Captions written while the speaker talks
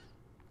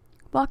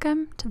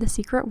Welcome to The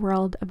Secret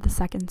World of the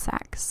Second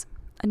Sex,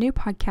 a new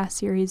podcast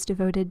series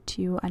devoted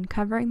to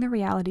uncovering the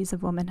realities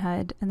of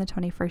womanhood in the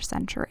 21st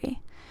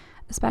century,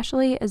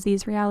 especially as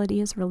these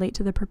realities relate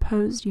to the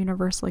proposed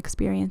universal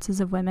experiences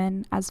of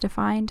women as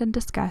defined and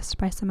discussed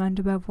by Simone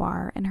de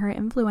Beauvoir in her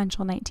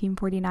influential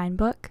 1949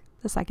 book,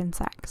 The Second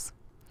Sex.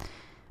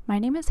 My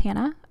name is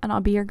Hannah, and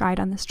I'll be your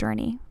guide on this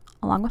journey,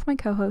 along with my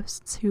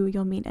co-hosts who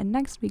you'll meet in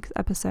next week's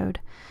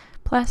episode,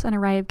 plus an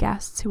array of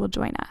guests who will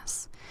join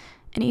us.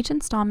 In each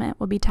installment,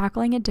 we'll be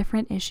tackling a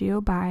different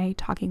issue by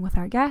talking with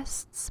our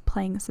guests,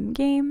 playing some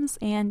games,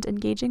 and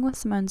engaging with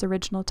Simone's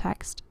original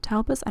text to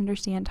help us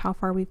understand how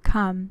far we've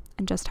come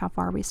and just how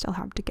far we still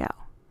have to go.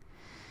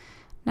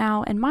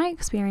 Now, in my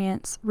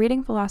experience,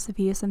 reading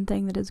philosophy is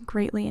something that is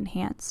greatly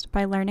enhanced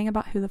by learning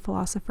about who the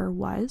philosopher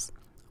was,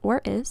 or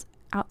is,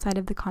 outside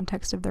of the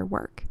context of their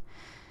work.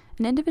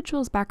 An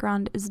individual's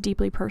background is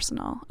deeply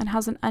personal and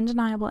has an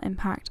undeniable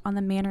impact on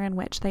the manner in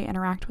which they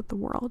interact with the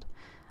world,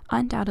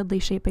 undoubtedly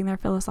shaping their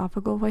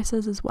philosophical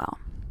voices as well.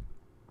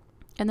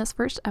 In this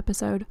first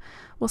episode,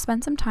 we'll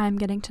spend some time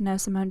getting to know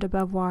Simone de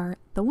Beauvoir,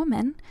 the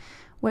woman,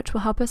 which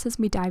will help us as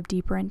we dive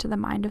deeper into the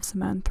mind of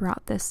Simone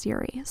throughout this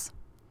series.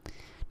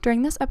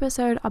 During this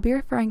episode, I'll be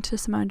referring to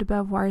Simone de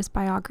Beauvoir's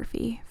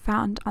biography,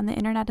 found on the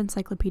Internet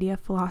Encyclopedia of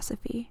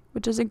Philosophy,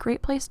 which is a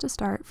great place to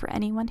start for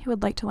anyone who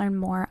would like to learn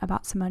more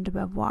about Simone de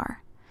Beauvoir.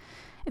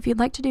 If you'd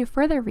like to do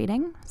further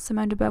reading,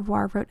 Simone de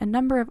Beauvoir wrote a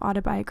number of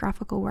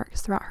autobiographical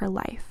works throughout her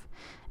life,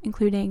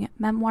 including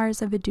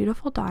Memoirs of a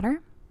Dutiful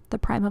Daughter, The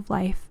Prime of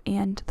Life,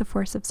 and The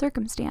Force of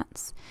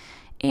Circumstance.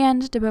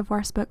 And de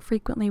Beauvoir spoke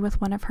frequently with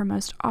one of her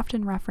most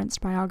often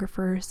referenced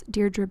biographers,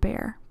 Deirdre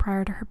Bair,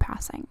 prior to her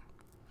passing.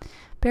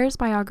 Bair's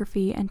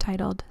biography,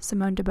 entitled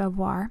Simone de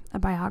Beauvoir, A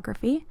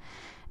Biography,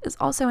 is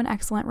also an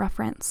excellent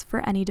reference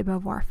for any de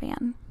Beauvoir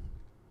fan.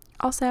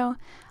 Also,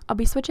 I'll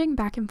be switching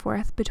back and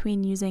forth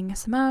between using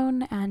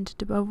Simone and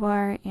de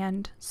Beauvoir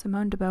and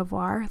Simone de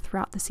Beauvoir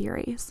throughout the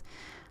series.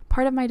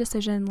 Part of my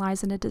decision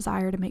lies in a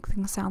desire to make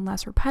things sound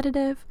less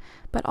repetitive,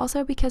 but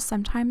also because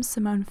sometimes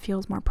Simone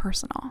feels more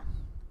personal.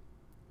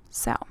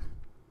 So,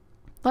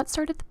 let's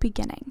start at the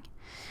beginning.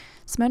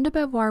 Simone de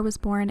Beauvoir was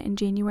born in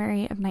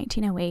January of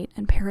 1908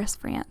 in Paris,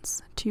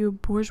 France, to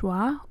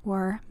bourgeois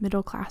or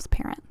middle-class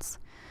parents.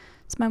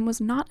 Simone was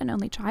not an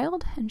only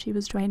child, and she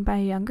was joined by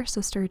a younger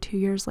sister 2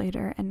 years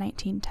later in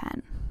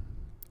 1910.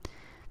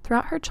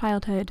 Throughout her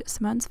childhood,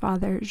 Simone's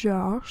father,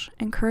 Georges,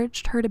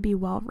 encouraged her to be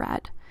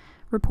well-read,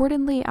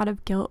 reportedly out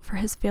of guilt for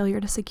his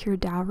failure to secure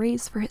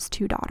dowries for his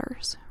 2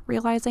 daughters,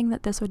 realizing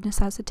that this would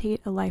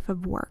necessitate a life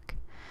of work.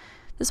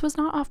 This was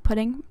not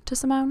off-putting to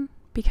Simone,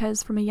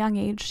 because from a young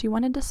age she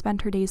wanted to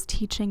spend her days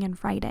teaching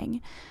and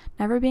writing,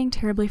 never being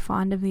terribly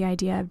fond of the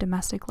idea of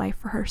domestic life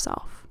for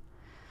herself.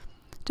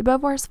 De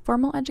Beauvoir's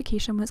formal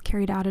education was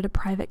carried out at a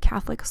private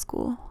Catholic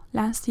school,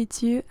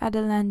 l'Institut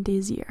Adeline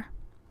Désir.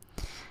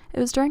 It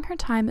was during her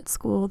time at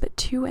school that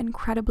 2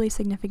 incredibly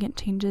significant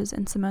changes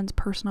in Simone's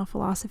personal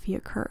philosophy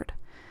occurred.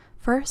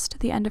 First,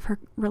 the end of her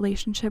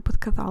relationship with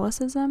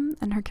Catholicism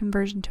and her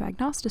conversion to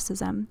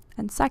agnosticism,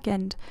 and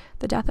second,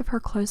 the death of her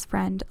close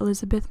friend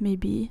Elisabeth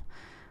Maybe,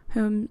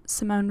 whom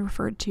Simone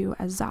referred to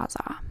as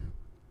Zaza.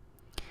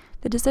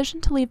 The decision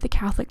to leave the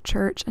Catholic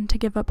Church and to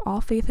give up all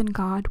faith in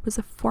God was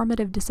a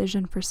formative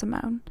decision for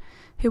Simone,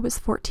 who was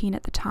 14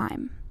 at the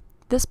time.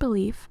 This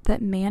belief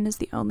that man is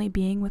the only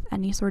being with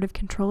any sort of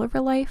control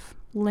over life,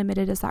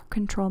 limited as that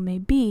control may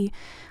be,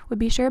 would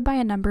be shared by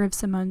a number of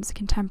Simone's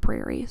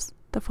contemporaries,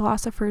 the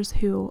philosophers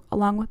who,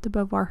 along with de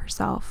Beauvoir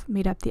herself,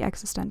 made up the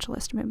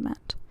existentialist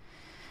movement.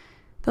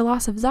 The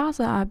loss of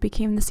Zaza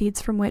became the seeds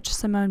from which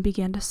Simone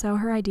began to sow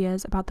her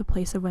ideas about the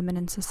place of women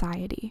in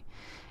society,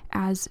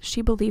 as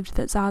she believed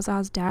that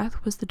Zaza's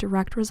death was the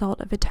direct result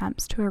of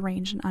attempts to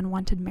arrange an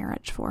unwanted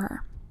marriage for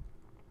her.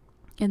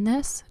 In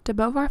this, de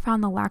Beauvoir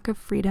found the lack of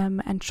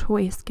freedom and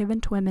choice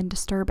given to women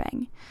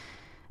disturbing,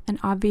 an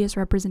obvious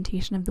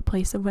representation of the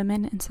place of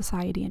women in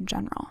society in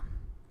general.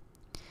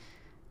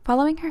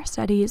 Following her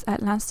studies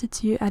at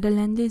l'Institut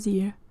Adeline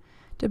Désir,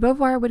 de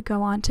Beauvoir would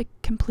go on to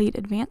complete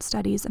advanced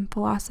studies in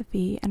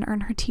philosophy and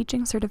earn her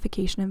teaching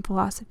certification in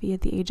philosophy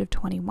at the age of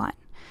 21,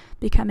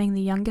 becoming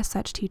the youngest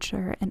such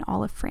teacher in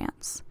all of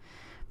France.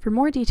 For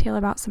more detail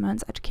about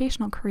Simone's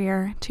educational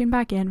career, tune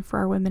back in for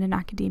our Women in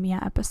Academia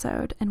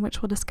episode, in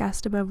which we'll discuss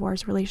de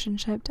Beauvoir's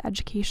relationship to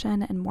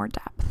education in more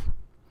depth.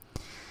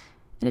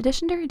 In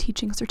addition to her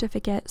teaching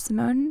certificate,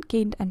 Simone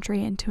gained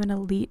entry into an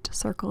elite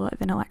circle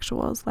of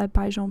intellectuals led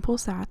by Jean-Paul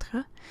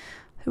Sartre,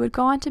 who would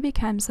go on to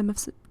become some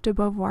of de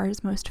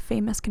Beauvoir's most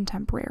famous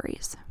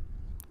contemporaries.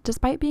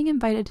 Despite being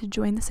invited to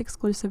join this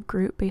exclusive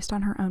group based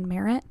on her own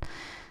merit,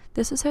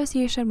 this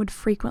association would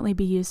frequently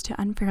be used to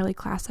unfairly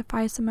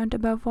classify Simone de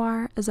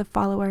Beauvoir as a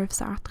follower of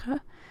Sartre,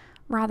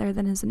 rather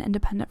than as an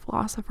independent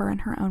philosopher in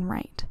her own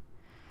right.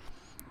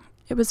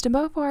 It was de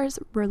Beauvoir's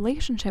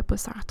relationship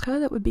with Sartre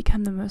that would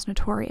become the most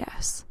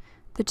notorious.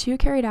 The two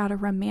carried out a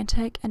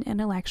romantic and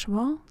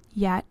intellectual,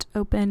 yet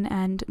open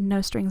and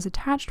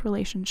no-strings-attached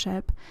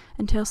relationship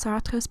until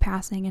Sartre's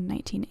passing in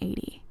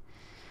 1980.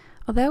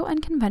 Although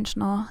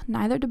unconventional,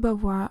 neither de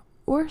Beauvoir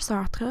or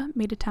Sartre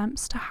made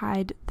attempts to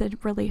hide the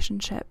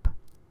relationship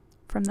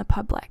from the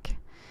public.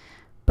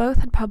 Both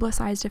had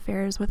publicized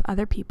affairs with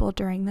other people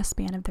during the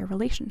span of their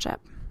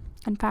relationship.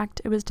 In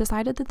fact, it was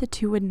decided that the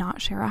two would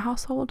not share a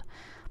household,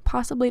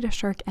 possibly to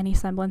shirk any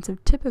semblance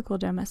of typical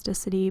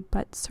domesticity,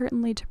 but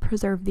certainly to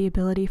preserve the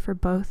ability for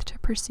both to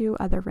pursue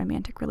other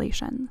romantic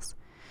relations.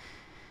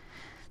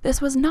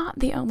 This was not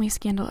the only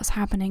scandalous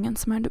happening in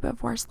Simone de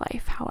Beauvoir's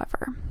life,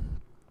 however.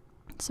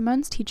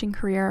 Simone's teaching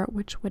career,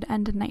 which would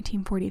end in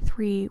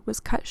 1943, was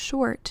cut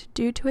short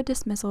due to a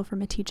dismissal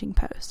from a teaching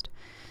post,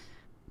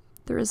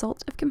 the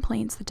result of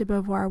complaints that de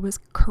Beauvoir was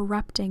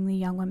corrupting the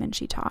young women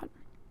she taught.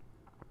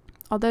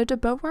 Although de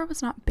Beauvoir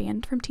was not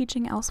banned from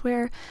teaching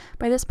elsewhere,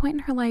 by this point in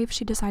her life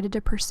she decided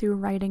to pursue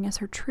writing as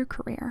her true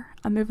career,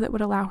 a move that would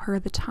allow her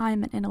the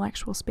time and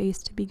intellectual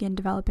space to begin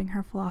developing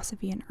her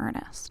philosophy in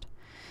earnest.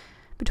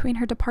 Between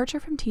her departure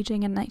from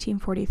teaching in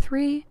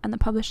 1943 and the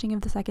publishing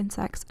of The Second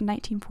Sex in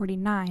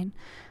 1949,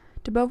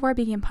 de Beauvoir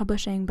began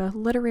publishing both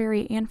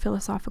literary and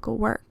philosophical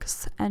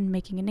works, and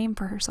making a name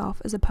for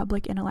herself as a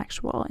public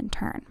intellectual in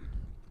turn.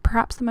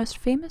 Perhaps the most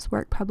famous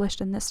work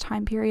published in this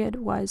time period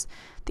was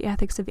The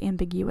Ethics of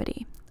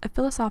Ambiguity, a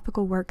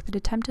philosophical work that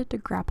attempted to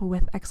grapple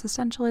with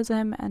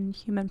existentialism and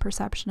human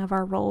perception of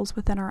our roles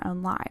within our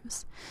own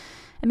lives.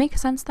 It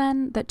makes sense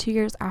then that 2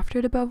 years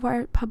after de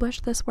Beauvoir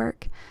published this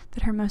work,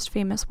 that her most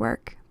famous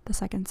work, The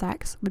Second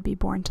Sex, would be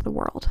born to the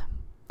world.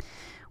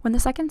 When The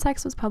Second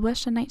Sex was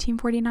published in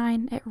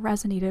 1949, it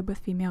resonated with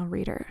female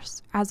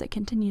readers, as it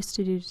continues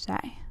to do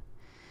today.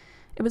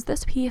 It was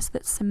this piece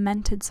that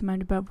cemented Simone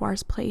de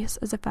Beauvoir's place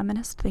as a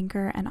feminist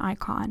thinker and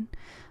icon,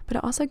 but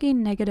it also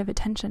gained negative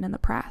attention in the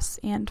press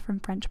and from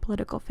French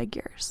political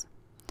figures.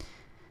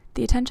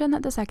 The attention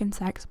that The Second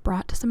Sex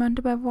brought to Simone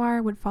de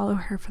Beauvoir would follow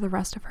her for the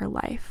rest of her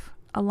life.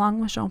 Along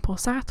with Jean-Paul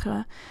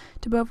Sartre,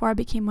 de Beauvoir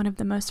became one of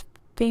the most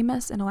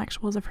famous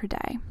intellectuals of her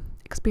day,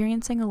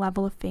 experiencing a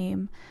level of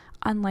fame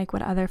unlike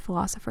what other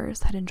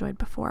philosophers had enjoyed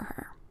before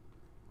her.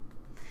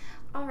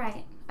 All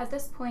right, at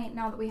this point,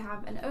 now that we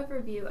have an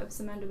overview of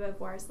Simone de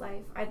Beauvoir's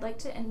life, I'd like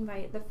to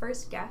invite the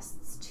first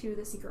guests to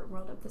the secret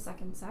world of The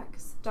Second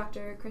Sex,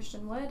 Dr.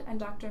 Christian Wood and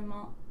Dr.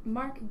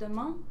 Marc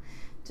Demont,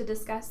 to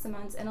discuss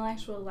Simone's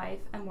intellectual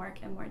life and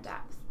work in more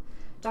depth.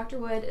 Dr.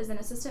 Wood is an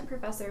assistant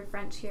professor of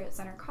French here at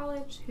Centre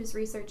College, whose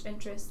research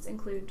interests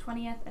include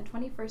 20th and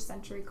 21st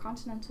century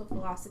continental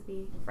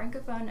philosophy,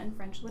 Francophone and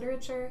French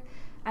literature,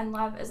 and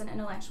love as an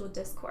intellectual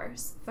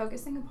discourse,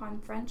 focusing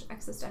upon French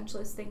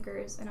existentialist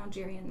thinkers and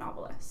Algerian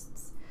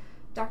novelists.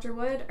 Dr.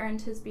 Wood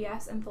earned his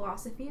BS in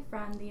philosophy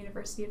from the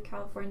University of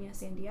California,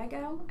 San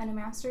Diego, and a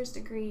master's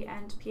degree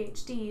and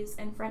PhDs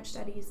in French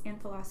studies and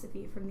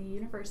philosophy from the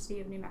University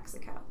of New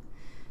Mexico.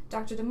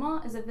 Dr.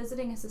 Demont is a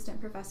visiting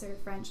assistant professor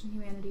of French and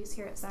humanities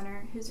here at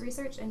Centre, whose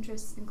research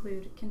interests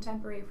include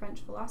contemporary French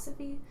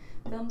philosophy,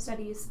 film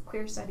studies,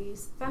 queer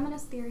studies,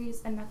 feminist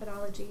theories and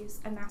methodologies,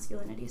 and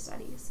masculinity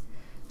studies.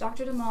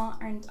 Dr.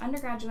 Demont earned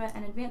undergraduate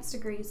and advanced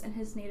degrees in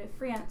his native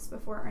France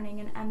before earning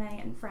an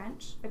MA in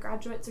French, a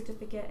graduate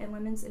certificate in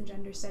women's and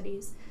gender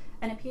studies,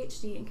 and a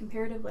PhD in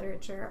comparative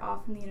literature, all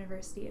from the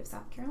University of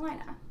South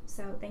Carolina.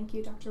 So thank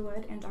you, Dr.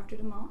 Wood and Dr.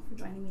 Demont, for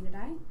joining me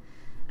today.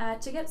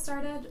 To get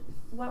started,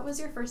 what was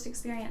your first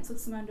experience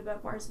with Simone de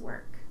Beauvoir's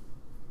work?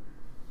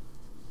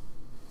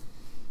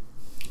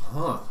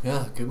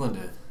 Yeah, good one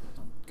to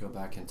go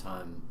back in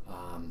time.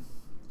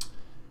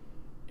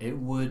 It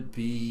would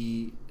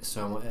be,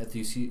 so at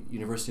the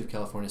University of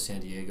California, San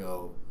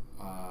Diego,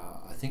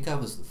 I think I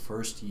was the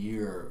first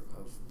year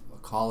of a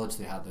college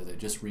they had there. They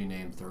just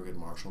renamed Thurgood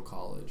Marshall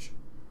College.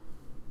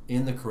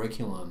 In the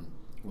curriculum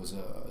was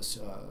a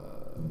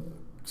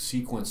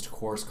sequenced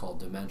course called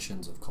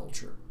Dimensions of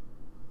Culture.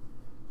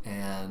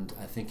 And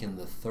I think in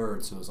the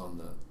third, so it was on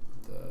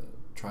the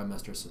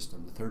trimester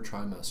system, the third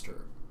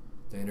trimester,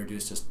 they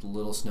introduced just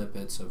little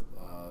snippets of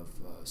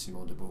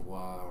Simone de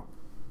Beauvoir,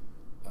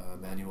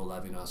 Manuel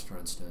Levinas, for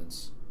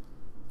instance.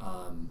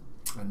 And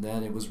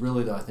then it was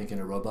really, though, I think in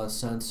a robust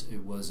sense,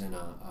 it was in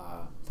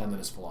a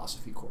feminist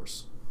philosophy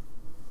course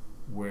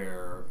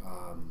where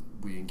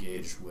we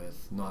engaged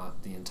with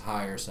not the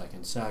entire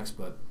Second Sex,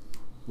 but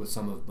with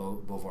some of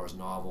Beauvoir's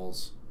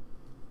novels,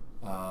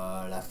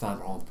 La Femme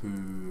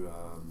Rompue,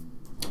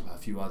 a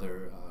few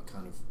other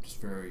kind of just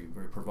very,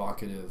 very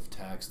provocative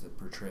texts that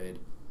portrayed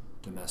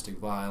domestic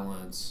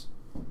violence,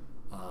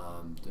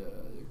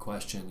 the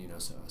question,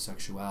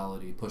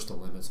 sexuality, pushed the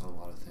limits on a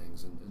lot of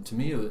things, and to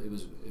me it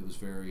was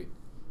very,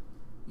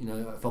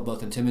 I felt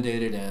both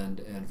intimidated and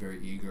very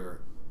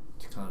eager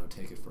to kind of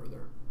take it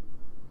further.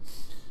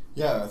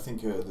 Yeah, I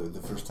think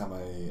the first time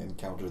I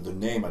encountered the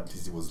name, at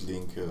least it was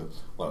linked.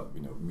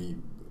 Me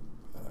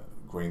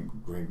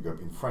growing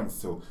up in France,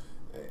 so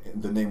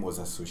the name was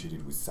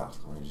associated with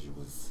Sartre.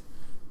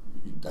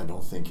 Right? I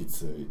don't think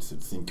it's a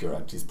thinker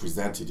at least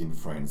presented in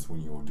France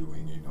when you're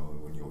doing,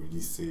 when you're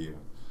lycée,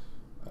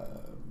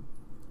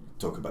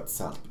 talk about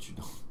Sartre, but you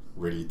don't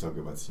really talk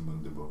about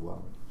Simone de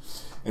Beauvoir.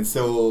 And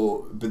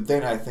so, but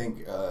then I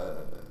think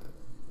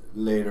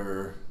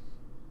later,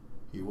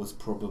 it was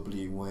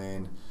probably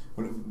when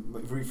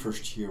my very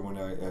first year when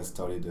I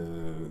started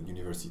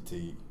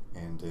university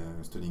and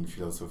studying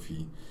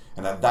philosophy,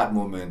 and at that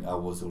moment I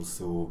was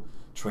also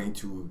trying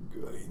to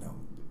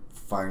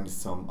find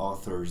some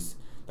authors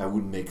that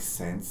would make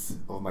sense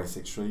of my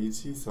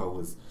sexuality.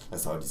 So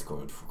that's how I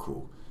discovered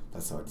Foucault.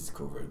 That's how I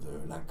discovered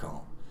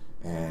Lacan,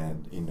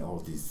 and in all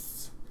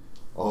these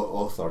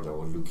authors I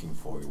was looking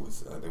for,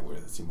 there were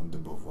Simone de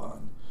Beauvoir,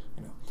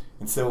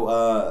 and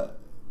so.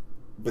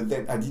 But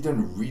then I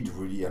didn't read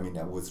really. I mean,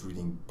 I was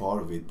reading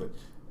part of it, but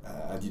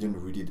I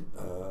didn't read it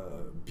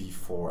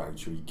before I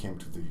actually came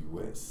to the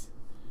U.S.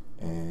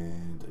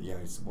 And yeah,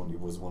 it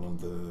was one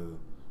of the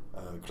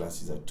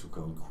classes I took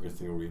on queer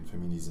theory and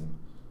feminism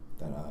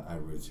that I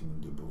read Simone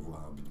de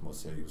Beauvoir a bit more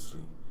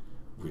seriously,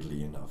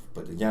 weirdly enough.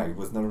 But yeah, it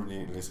was not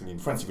really necessarily in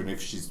France, even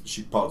if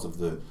she's part of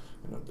the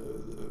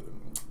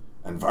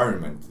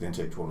environment, the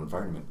intellectual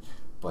environment.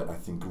 But I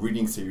think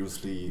reading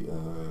seriously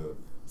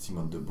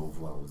Simone de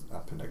Beauvoir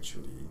happened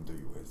actually in the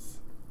U.S.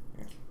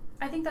 Yeah.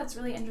 I think that's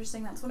really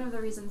interesting. That's one of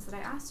the reasons that I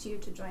asked you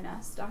to join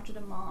us, Dr.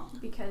 Demont,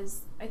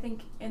 because I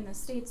think in the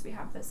States we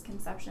have this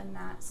conception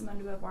that Simone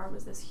de Beauvoir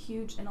was this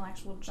huge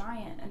intellectual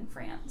giant in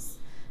France,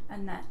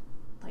 and that,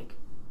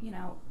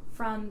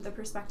 from the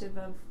perspective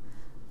of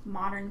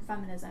modern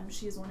feminism,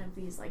 she's one of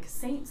these,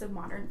 saints of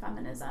modern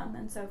feminism,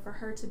 and so for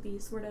her to be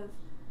sort of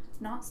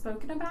not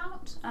spoken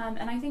about,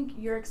 and I think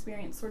your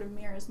experience sort of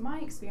mirrors my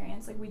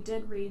experience. We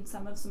did read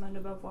some of Simone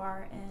de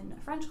Beauvoir in a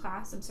French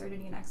class,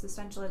 Absurdity and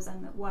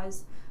Existentialism, that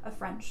was a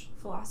French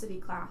philosophy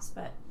class,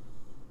 but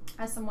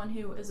as someone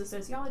who is a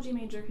sociology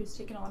major, who's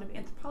taken a lot of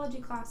anthropology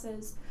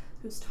classes,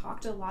 who's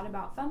talked a lot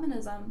about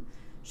feminism,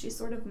 she's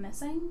sort of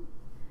missing,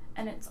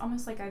 and it's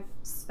almost like I've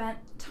spent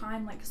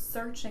time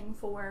searching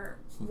for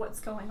what's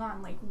going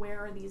on,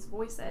 where are these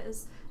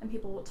voices, and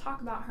people will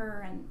talk about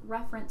her and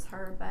reference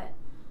her, but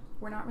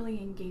we're not really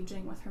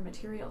engaging with her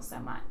material so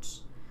much.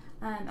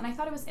 And I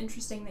thought it was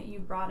interesting that you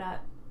brought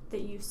up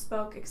that you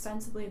spoke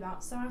extensively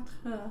about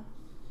Sartre,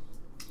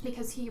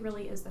 because he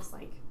really is this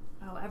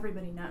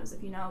everybody knows.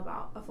 If you know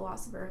about a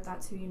philosopher,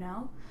 that's who you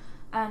know.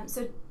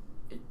 So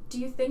do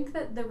you think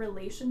that the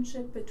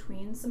relationship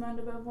between Simone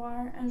de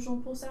Beauvoir and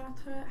Jean-Paul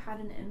Sartre had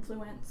an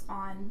influence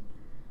on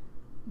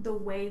the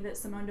way that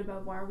Simone de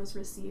Beauvoir was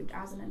received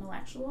as an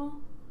intellectual?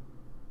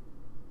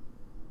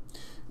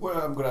 Well,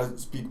 I'm gonna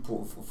speak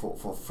for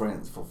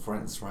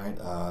France, right?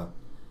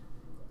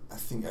 I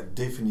think that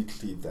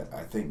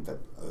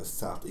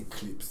Sartre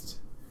eclipsed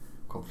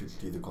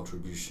completely the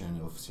contribution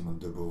of Simone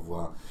de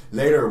Beauvoir.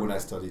 Later, when I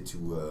started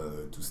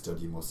to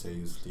study more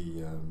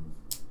seriously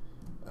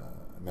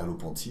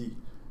Merleau-Ponty,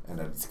 and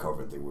I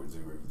discovered they were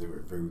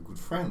very good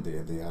friends.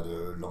 They had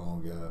a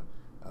long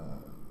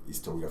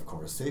history of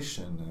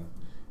conversation,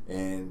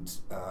 and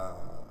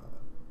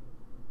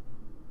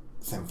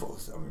same for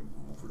us. I mean,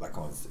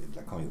 Lacan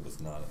was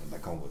not.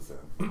 Lacan was.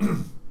 I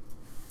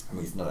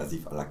mean, it's not as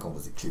if Lacan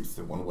was eclipsed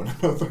one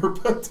another,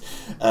 but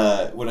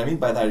what I mean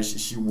by that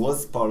is she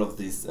was part of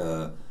this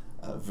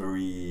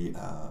very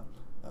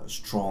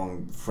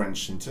strong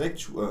French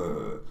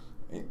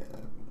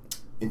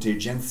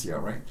intelligentsia,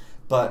 right?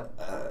 But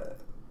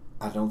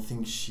I don't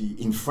think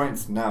in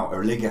France now,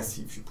 her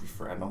legacy, if you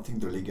prefer, I don't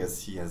think the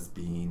legacy has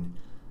been,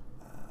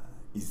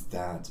 is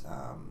that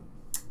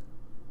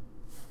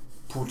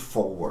put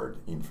forward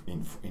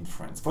in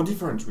France, for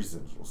different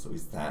reasons also,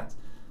 is that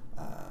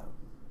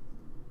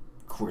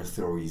queer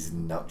theory is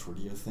not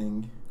really a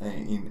thing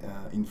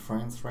in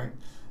France, right?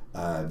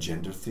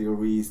 Gender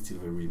theory is still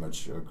very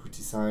much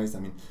criticized. I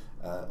mean,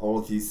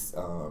 all these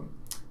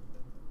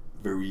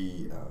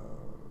very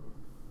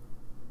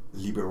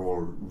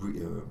liberal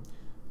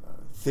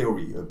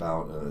theory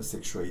about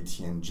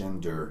sexuality and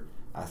gender,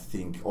 I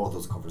think all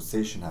those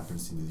conversations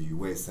happens in the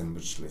US and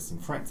much less in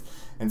France.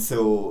 And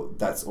so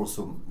that's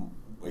also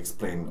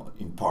explained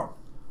in part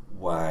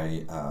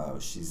why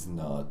she's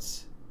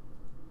not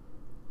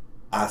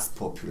as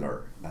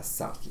popular as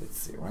Sartre, let's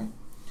say, right?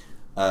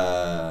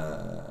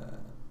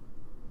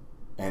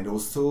 And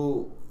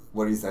also,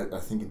 what is I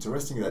think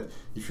interesting that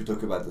if you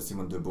talk about the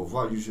Simone de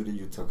Beauvoir, usually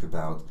you talk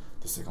about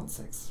the second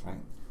sex,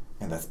 right?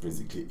 And that's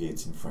basically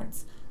it in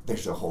France.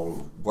 There's a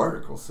whole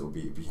work also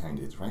behind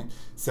it, right?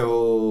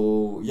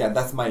 So yeah,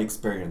 that's my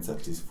experience,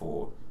 at least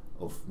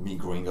of me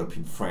growing up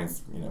in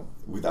France,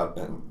 without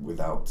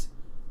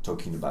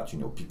talking about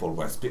people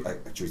who are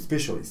actually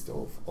specialists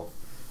of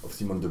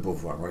Simone de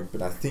Beauvoir, right?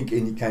 But I think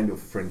any kind of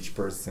French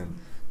person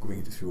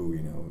going through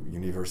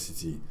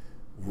university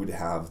would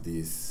have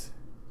this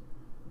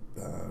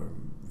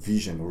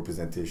vision or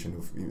representation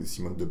of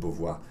Simone de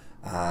Beauvoir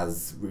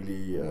as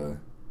really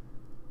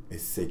a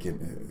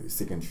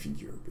second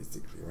figure,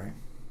 basically, right?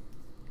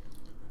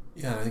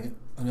 Yeah, I think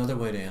another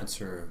way to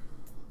answer,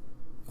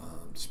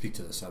 speak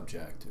to the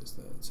subject, is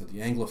that the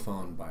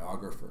Anglophone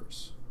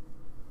biographers,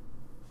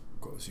 of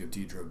course, you have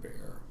Deidre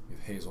Baer, you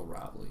have Hazel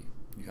Ratley,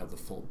 you have the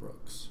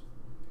Fulbrooks,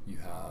 you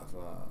have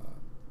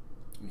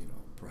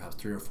perhaps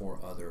 3 or 4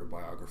 other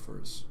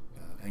biographers,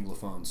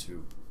 Anglophones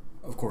who,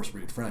 of course,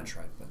 read French,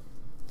 right? But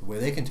the way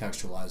they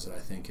contextualize it, I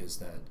think, is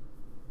that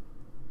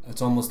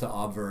it's almost the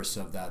obverse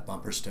of that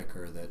bumper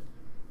sticker that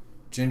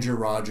Ginger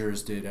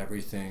Rogers did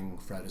everything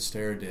Fred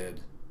Astaire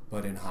did,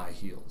 but in high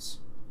heels.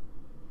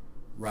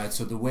 Right?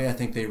 So the way I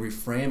think they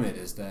reframe it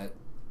is that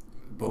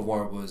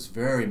Beauvoir was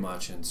very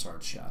much in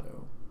Sartre's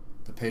shadow.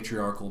 The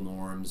patriarchal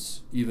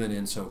norms, even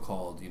in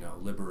so-called,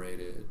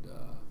 liberated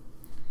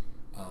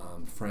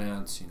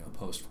France,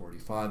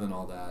 post-45 and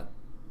all that,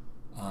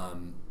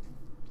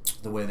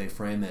 the way they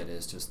frame it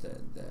is just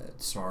that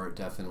Sartre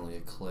definitely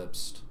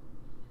eclipsed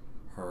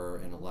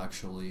her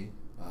intellectually,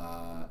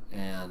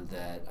 and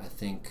that I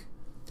think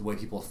the way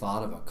people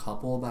thought of a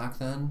couple back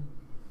then,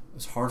 it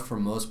was hard for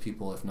most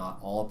people, if not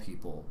all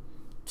people,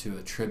 to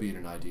attribute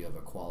an idea of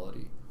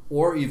equality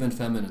or even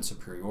feminine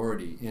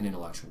superiority in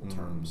intellectual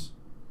terms.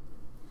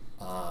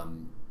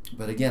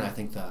 But again, I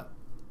think that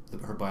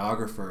her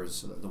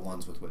biographers, the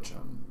ones with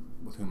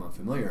whom I'm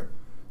familiar,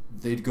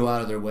 they'd go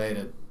out of their way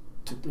to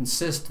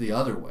insist the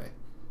other way,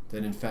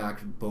 that in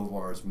fact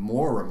Beauvoir is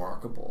more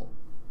remarkable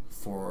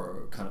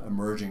for kind of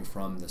emerging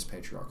from this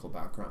patriarchal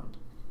background.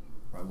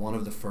 Right, one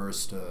of the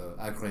first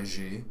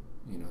agrégés,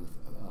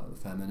 the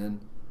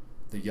feminine,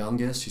 the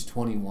youngest. She's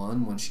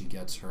 21 when she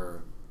gets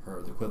the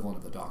equivalent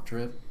of a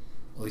doctorate.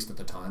 At least at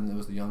the time, that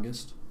was the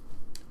youngest.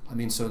 I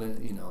mean, so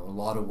in a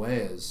lot of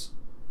ways,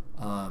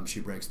 she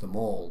breaks the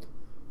mold.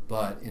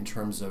 But in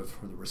terms of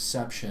the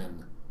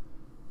reception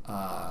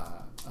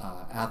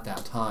at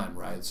that time,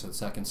 right? So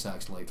Second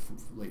Sex, late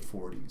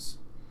 40s.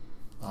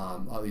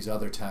 All these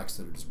other texts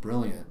that are just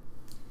brilliant.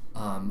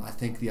 I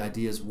think the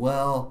idea is,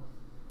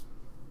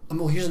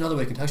 here's another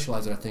way to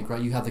contextualize it, I think,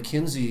 right? You have the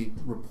Kinsey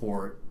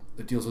report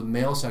that deals with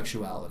male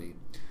sexuality.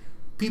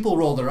 People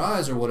roll their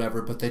eyes or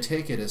whatever, but they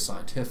take it as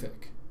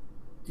scientific,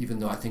 even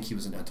though I think he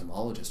was an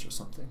entomologist or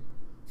something,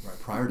 right,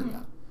 prior to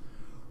that.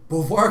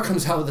 Beauvoir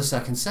comes out with The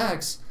Second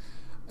Sex.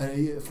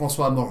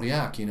 François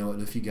Mauriac, at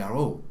Le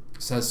Figaro,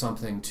 says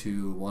something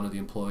to one of the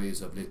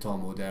employees of Les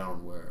Temps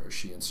Modernes, where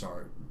she and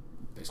Sartre,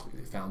 basically,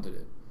 they founded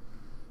it.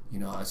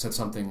 I said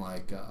something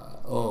like,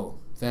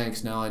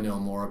 thanks, now I know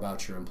more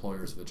about your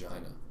employer's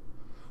vagina.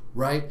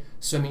 Right?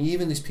 So,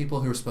 even these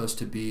people who are supposed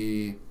to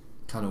be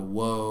kind of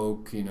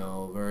woke,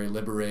 very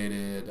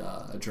liberated,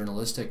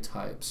 journalistic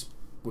types,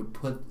 would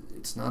put,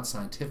 it's not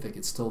scientific,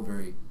 it's still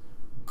very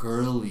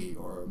girly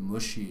or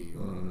mushy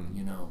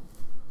or,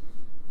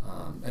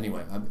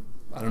 anyway,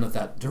 I don't know if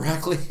that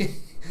directly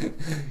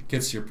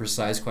gets your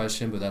precise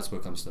question, but that's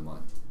what comes to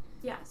mind.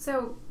 Yeah,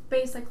 so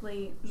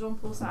basically,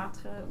 Jean-Paul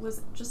Sartre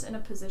was just in a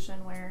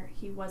position where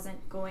he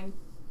wasn't going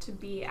to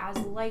be as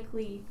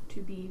likely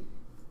to be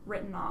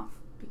written off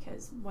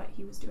because what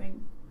he was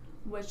doing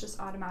was just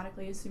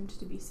automatically assumed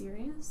to be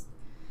serious.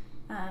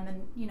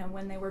 And,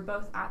 when they were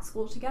both at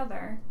school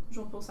together,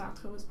 Jean-Paul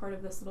Sartre was part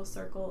of this little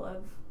circle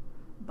of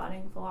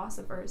budding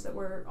philosophers that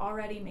were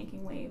already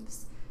making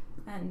waves.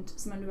 And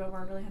Simone de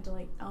Beauvoir really had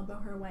to, elbow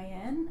her way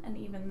in. And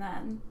even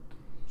then,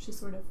 she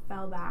sort of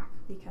fell back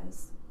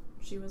because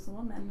she was a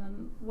woman.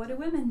 And what do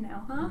women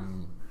know,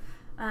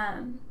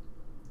 huh?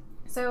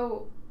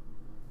 So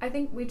I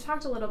think we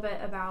talked a little bit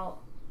about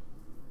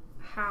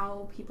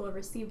how people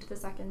received The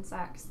Second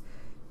Sex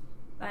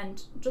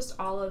and just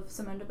all of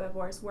Simone de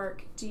Beauvoir's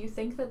work. Do you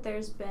think that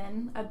there's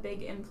been a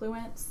big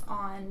influence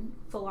on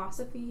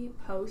philosophy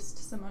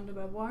post Simone de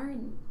Beauvoir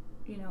and,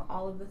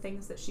 all of the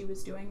things that she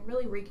was doing,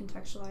 really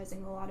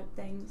recontextualizing a lot of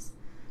things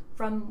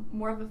from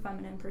more of a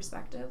feminine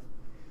perspective?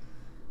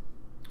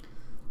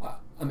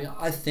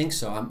 I think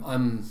so.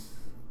 I'm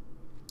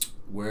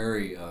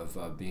wary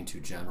of being too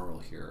general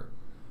here.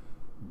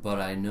 But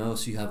I know,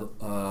 so you have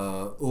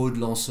Aude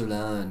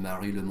Lancelin and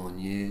Marie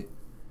Lemonnier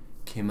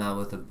came out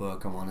with a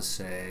book, I want to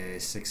say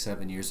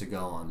 6-7 years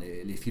ago, on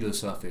les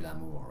philosophes et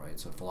l'amour, right?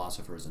 So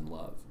philosophers and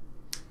love.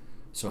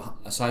 So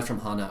aside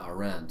from Hannah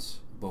Arendt,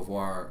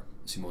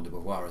 Simone de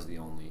Beauvoir is the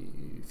only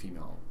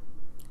female,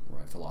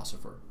 right,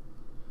 philosopher.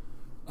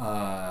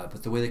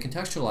 But the way they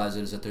contextualize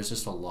it is that there's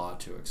just a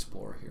lot to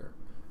explore here.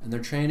 And their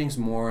training's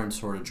more in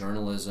sort of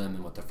journalism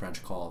and what the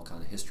French call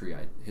kind of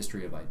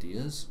history of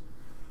ideas.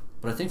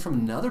 But I think from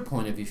another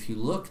point of view, if you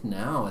look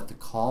now at the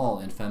call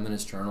in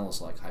feminist journals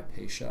like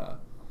Hypatia,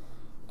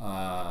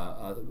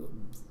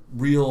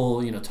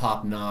 real,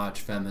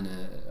 top-notch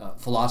feminine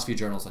philosophy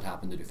journals that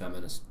happen to do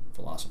feminist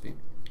philosophy,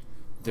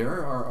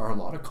 there are a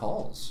lot of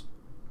calls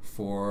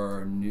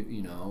for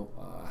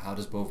how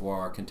does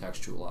Beauvoir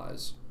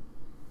contextualize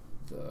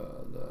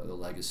the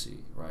legacy,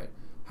 right?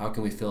 How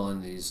can we fill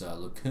in these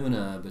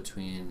lacuna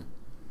between?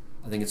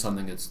 I think it's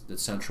something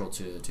that's central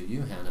to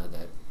you, Hannah.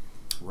 That,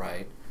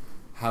 right?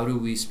 How do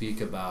we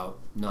speak about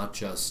not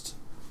just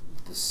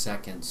the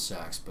second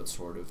sex, but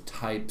sort of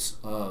types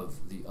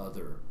of the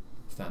other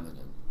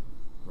feminine,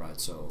 right?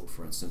 So,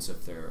 for instance,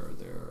 if they're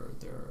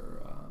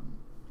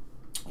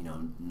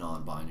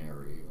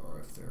non-binary, or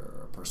if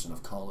they're a person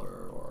of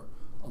color, or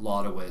a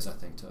lot of ways, I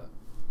think, to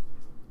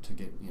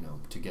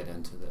get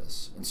into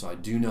this. And so I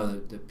do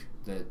know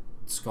that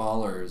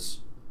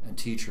scholars and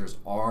teachers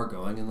are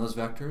going in those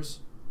vectors.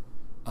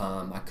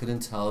 I couldn't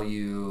tell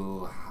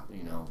you,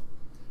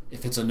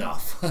 if it's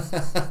enough.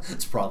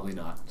 It's probably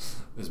not,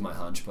 is my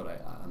hunch, but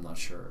I'm not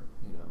sure,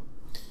 you know.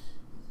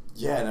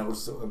 Yeah, and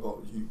also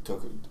about you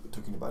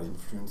talking about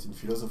influence in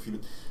philosophy.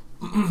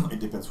 It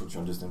depends what you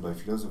understand by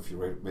philosophy,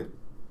 right? But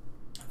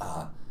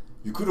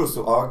you could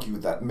also argue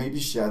that maybe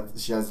she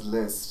has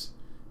less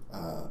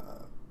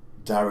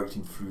direct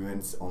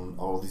influence on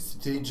all this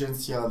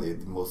intelligentsia. They're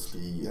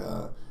mostly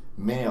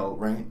male,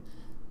 right?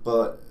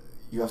 But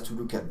you have to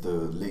look at the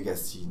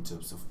legacy in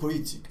terms of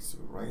politics,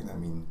 right? I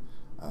mean,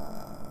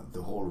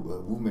 the whole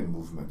women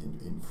movement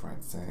in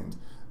France and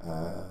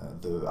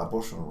the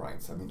abortion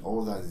rights. I mean,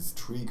 all that is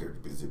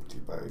triggered basically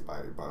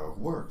by our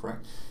work, right?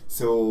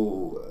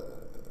 So,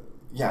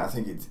 yeah, I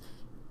think it's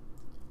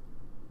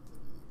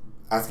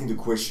asking the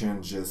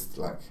question just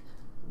like,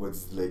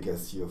 what's the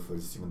legacy of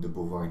Simone de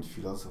Beauvoir in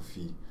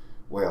philosophy?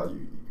 Well,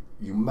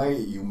 you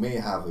may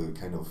have a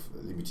kind of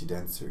limited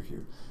answer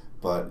here,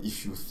 but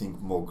if you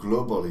think more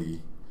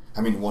globally,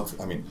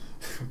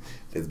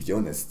 let's be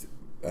honest,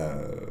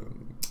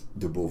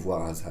 de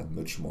Beauvoir has had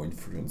much more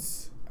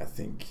influence, I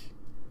think,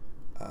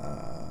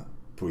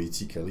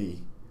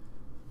 politically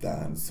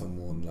than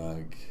someone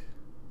like,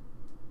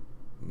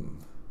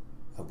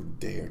 I would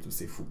dare to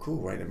say Foucault,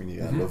 right? I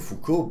mean, I love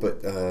Foucault,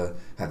 but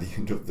at the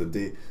end of the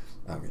day,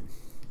 I mean,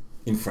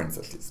 in France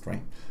at least,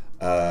 right?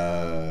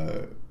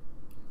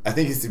 I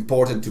think it's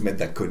important to make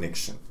that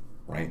connection,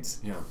 right?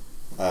 Yeah.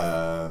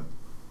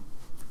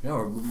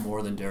 Or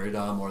more than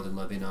Derrida, more than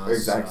Levinas.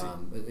 Exactly.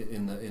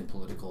 In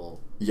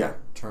political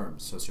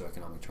terms,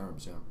 socioeconomic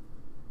terms. Yeah.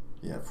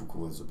 Yeah, Foucault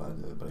was a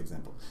bad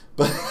example,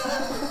 but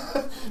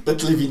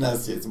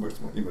Levinas, yes,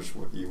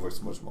 he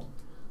works much more.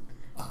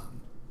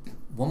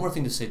 One more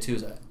thing to say too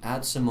is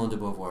at Simone de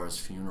Beauvoir's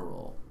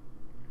funeral.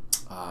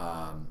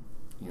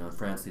 In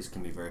France, these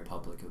can be very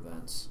public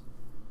events.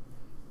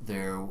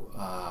 There,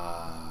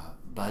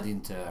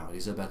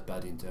 Elisabeth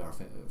Badinter, a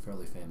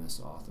fairly famous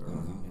author,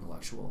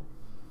 intellectual,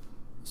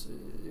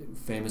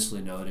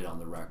 famously noted on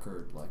the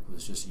record,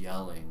 was just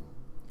yelling,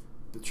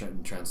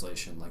 in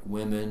translation,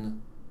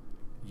 women,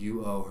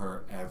 you owe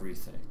her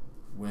everything.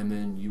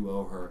 Women, you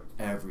owe her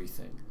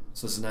everything.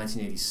 So this is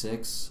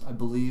 1986, I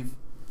believe,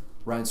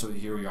 right? So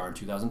here we are in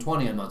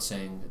 2020. I'm not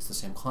saying it's the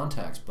same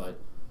context, but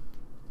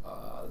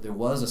there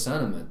was a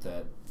sentiment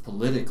that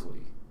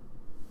politically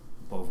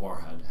Beauvoir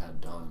had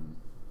done,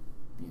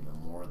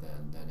 more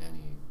than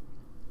any,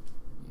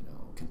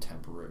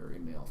 contemporary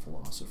male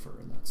philosopher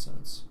in that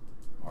sense,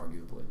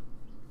 arguably.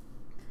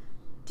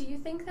 Do you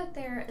think that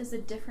there is a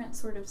different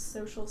sort of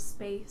social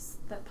space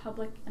that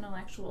public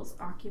intellectuals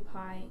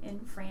occupy in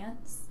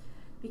France?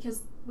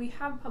 Because we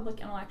have public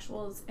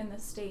intellectuals in the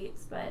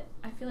States, but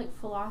I feel like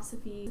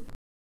philosophy,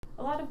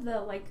 a lot of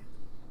the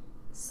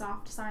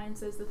soft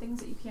sciences, the things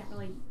that you can't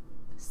really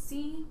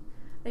see,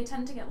 they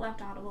tend to get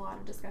left out of a lot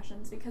of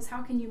discussions, because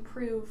how can you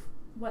prove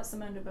what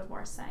Simone de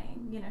Beauvoir is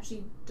saying?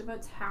 She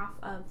devotes half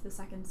of The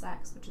Second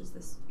Sex, which is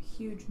this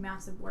huge,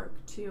 massive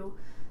work, to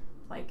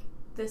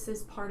this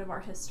is part of our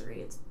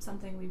history. It's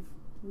something we've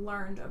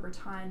learned over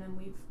time, and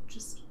we've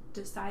just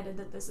decided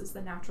that this is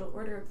the natural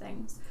order of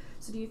things.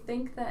 So do you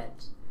think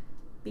that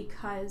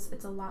because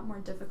it's a lot more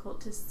difficult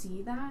to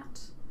see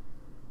that,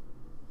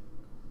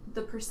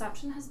 the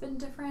perception has been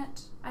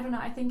different? I don't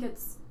know. I think it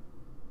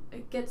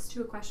gets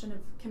to a question of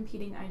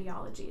competing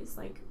ideologies.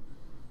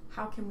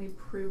 How can we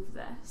prove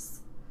this?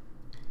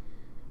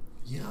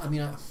 Yeah, I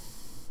mean,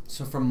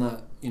 so from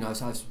the,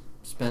 I've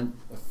spent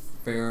a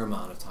fair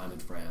amount of time in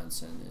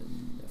France and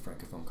in a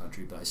Francophone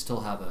country, but I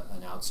still have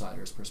an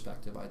outsider's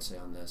perspective, I'd say,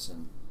 on this.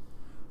 And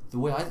the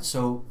way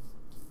so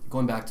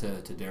going back to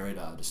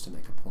Derrida, just to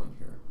make a point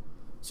here.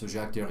 So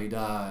Jacques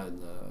Derrida in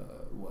the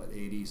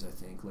 80s, I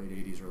think, late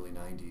 80s, early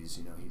 90s,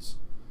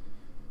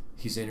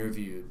 he's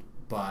interviewed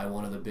by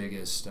one of the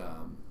biggest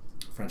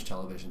French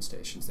television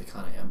stations. They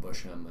kind of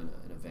ambush him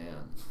in a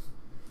van,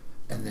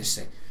 and they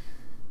say,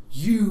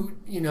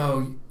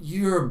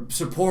 you're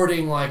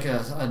supporting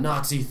a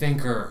Nazi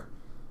thinker,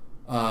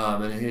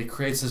 and it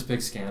creates this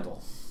big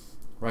scandal,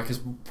 right? Because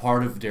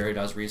part of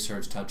Derrida's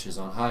research touches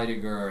on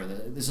Heidegger,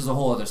 and this is a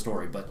whole other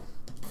story. But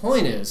the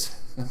point is,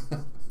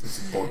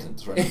 it's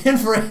important, right? In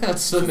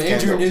France, the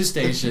major news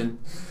station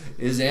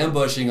is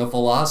ambushing a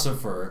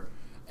philosopher,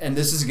 and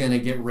this is going to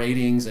get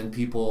ratings and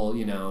people,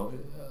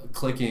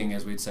 clicking,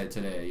 as we'd say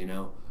today.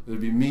 There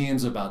would be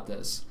memes about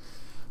this.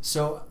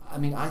 So, I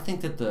mean, I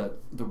think that the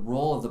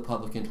role of the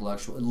public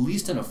intellectual, at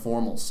least in a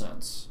formal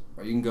sense,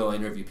 right? You can go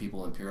interview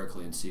people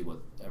empirically and see what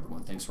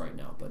everyone thinks right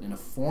now, but in a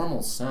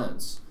formal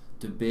sense,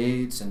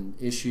 debates and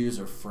issues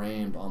are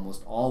framed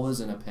almost always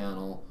in a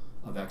panel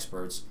of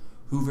experts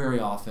who very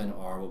often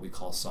are what we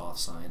call soft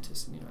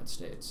scientists in the United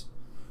States.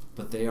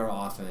 But they are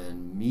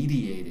often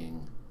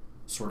mediating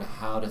sort of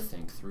how to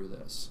think through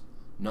this,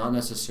 not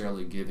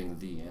necessarily giving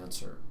the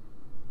answer,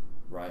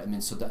 right? I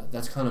mean, so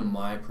that's kind of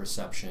my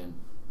perception,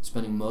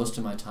 spending most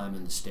of my time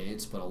in the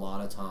States, but a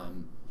lot of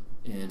time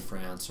in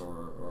France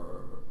or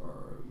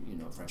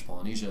French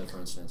Polynesia, for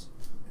instance.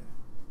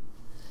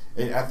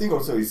 And I think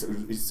also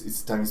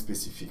it's time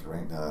specific,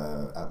 right?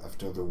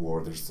 After the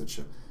war, there's such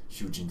a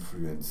huge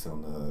influence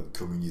on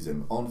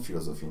communism, on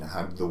philosophy, and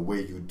how the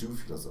way you do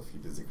philosophy,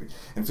 basically.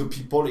 And so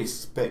people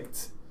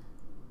expect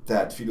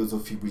that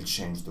philosophy will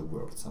change the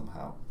world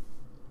somehow.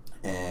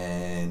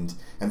 And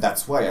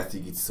that's why I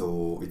think it's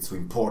so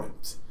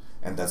important.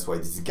 And that's why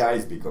these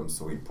guys become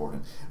so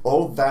important.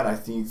 All that, I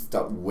think,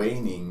 start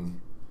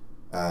waning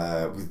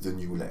with the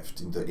new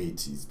left in the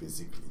 80s,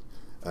 basically.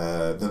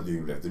 Not the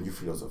new left, the new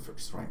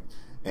philosophers, right?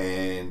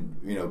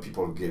 And,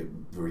 people get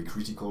very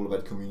critical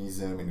about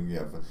communism, and we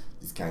have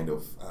this kind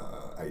of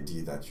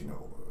idea that,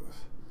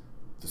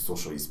 the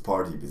Socialist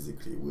Party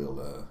basically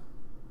will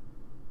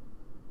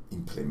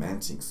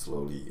implementing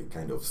slowly a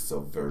kind of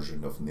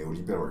subversion of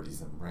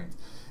neoliberalism, right?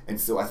 And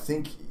so I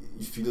think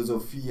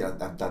philosophy at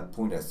that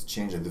point has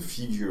changed, and the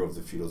figure of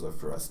the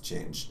philosopher has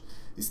changed.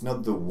 It's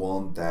not the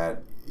one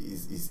that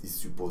is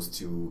supposed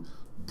to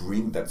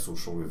bring that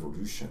social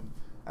revolution.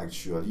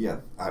 Actually,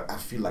 I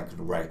feel like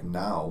right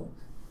now,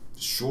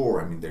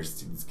 sure, there's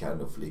still this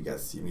kind of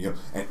legacy,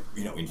 and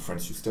in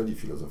France you study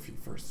philosophy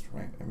first,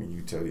 right?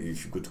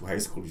 If you go to high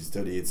school, you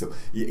study it, so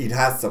it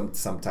has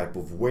some type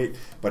of weight.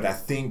 But I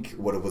think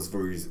what was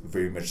very,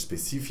 very much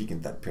specific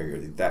in that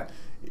period is that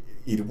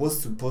it was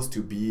supposed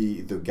to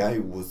be the guy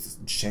who was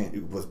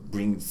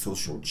bringing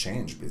social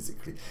change,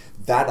 basically.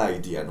 That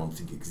idea I don't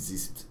think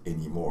exists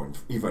anymore,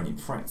 even in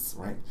France,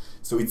 right?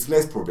 So it's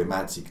less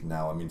problematic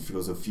now.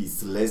 Philosophy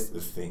is less a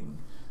thing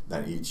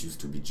than it used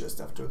to be just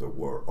after the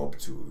war up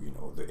to,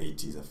 the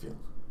 80s, I feel.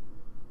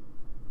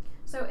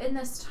 So in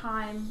this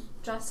time,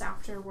 just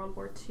after World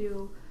War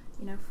II,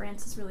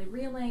 France is really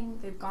reeling.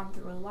 They've gone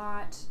through a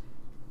lot.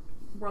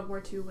 World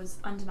War II was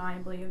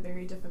undeniably a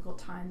very difficult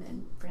time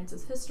in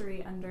France's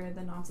history under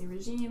the Nazi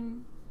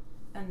regime.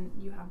 And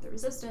you have the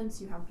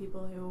resistance, you have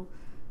people who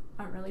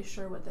aren't really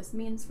sure what this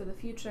means for the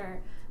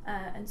future.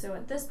 And so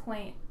at this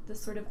point,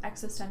 this sort of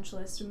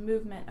existentialist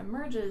movement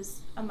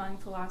emerges among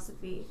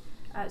philosophy.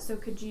 So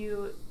could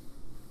you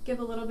give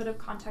a little bit of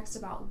context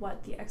about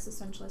what the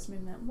existentialist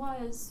movement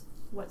was,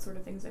 what sort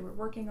of things they were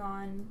working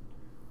on,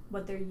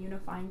 what their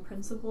unifying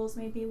principles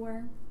maybe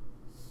were?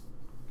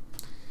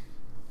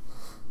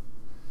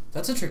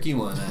 That's a tricky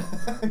one.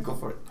 Go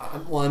for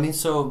it.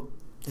 So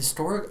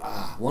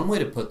one way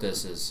to put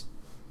this is,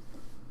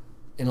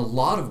 in a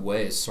lot of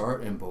ways,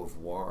 Sartre and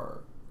Beauvoir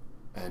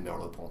and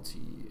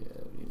Merleau-Ponty,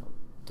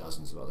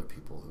 dozens of other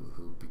people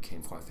who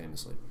became quite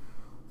famous later,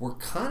 were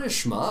kind of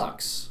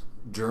schmucks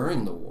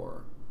during the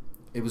war.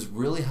 It was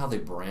really how they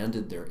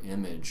branded their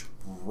image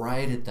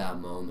right at that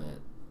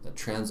moment, that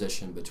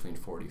transition between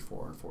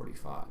 44 and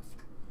 45,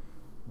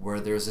 where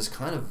there's this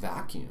kind of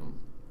vacuum,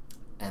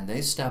 and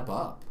they step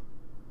up.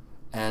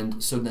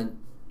 And so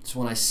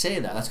when I say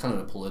that, that's kind of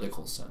in a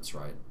political sense,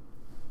 right?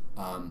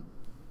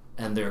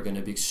 And they're going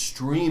to be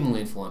extremely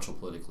influential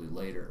politically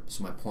later.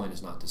 So my point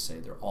is not to say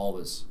they're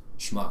always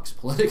schmucks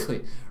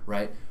politically,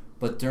 right?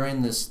 But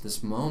during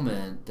this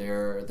moment,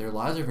 their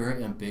lives are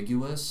very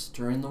ambiguous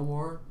during the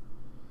war.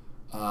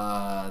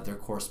 Their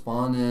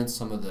correspondence,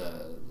 some of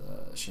the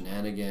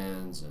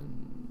shenanigans,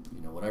 and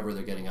whatever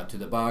they're getting up to.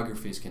 The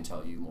biographies can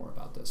tell you more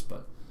about this,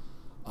 but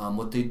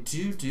what they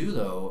do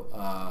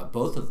though,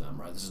 both of them,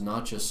 right? This is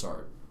not just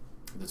Sartre;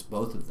 it's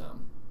both of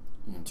them,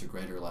 to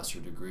greater or lesser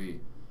degree.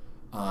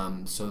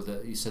 So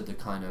that you said the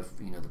kind of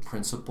the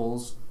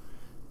principles,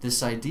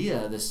 this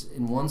idea, this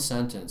in one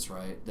sentence,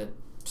 right? That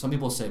some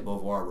people say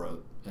Beauvoir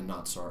wrote and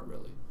not Sartre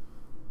really.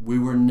 We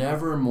were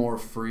never more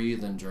free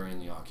than during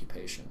the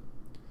occupation.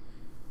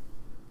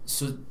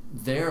 So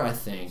there, I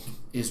think,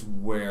 is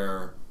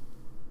where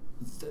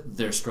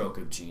their stroke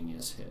of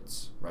genius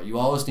hits, right? You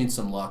always need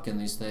some luck in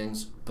these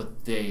things,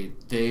 but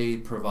they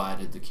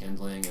provided the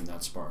kindling, and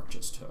that spark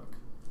just took.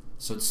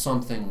 So it's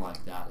something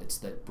like that. It's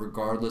that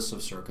regardless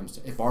of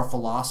circumstance, if our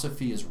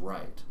philosophy is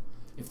right,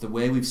 if the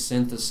way we've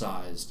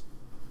synthesized,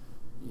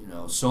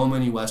 so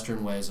many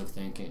Western ways of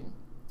thinking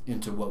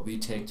into what we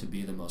take to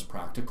be the most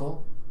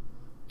practical,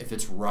 if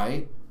it's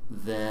right,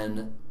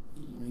 then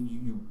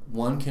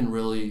one can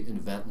really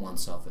invent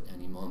oneself at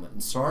any moment.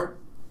 And Sartre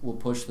will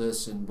push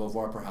this, and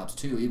Beauvoir perhaps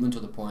too, even to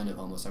the point of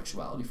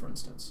homosexuality, for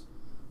instance,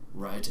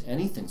 right?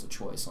 Anything's a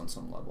choice on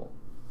some level.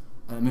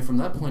 From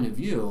that point of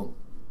view,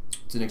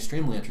 it's an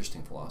extremely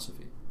interesting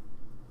philosophy.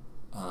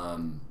 But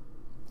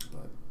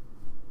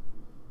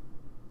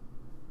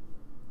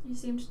you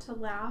seemed to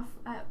laugh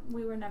at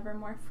 "We were never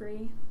more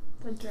free"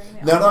 than during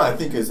the No, I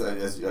think as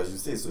you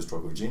say, it's a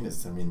stroke of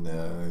genius.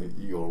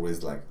 You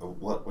always like, oh,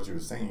 what you were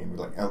saying, and you're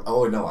like,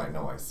 oh no,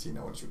 I see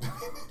now what you're doing.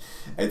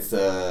 I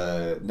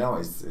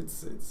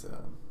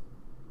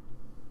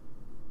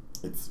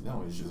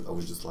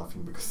was just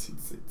laughing because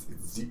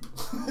it's deep.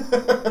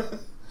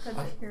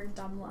 That your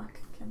dumb luck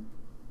can.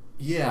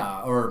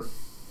 Yeah, or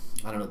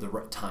I don't know, the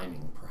right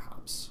timing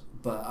perhaps.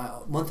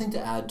 But one thing to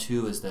add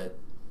too is that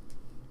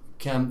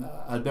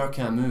Albert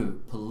Camus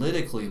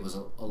politically was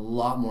a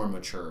lot more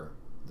mature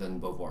than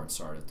Beauvoir and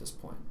Sartre at this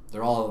point.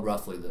 They're all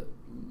roughly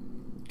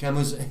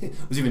Camus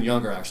was even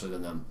younger actually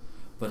than them,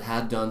 but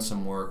had done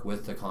some work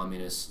with the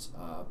Communist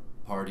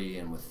Party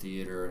and with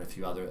theater and a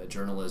few other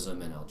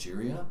journalism in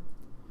Algeria.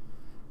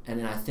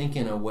 And I think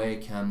in a way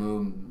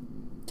Camus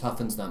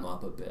toughens them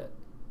up a bit.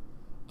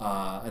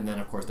 And then,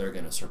 of course, they're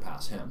going to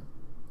surpass him.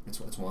 It's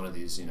one of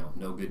these,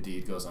 no good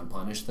deed goes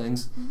unpunished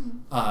things.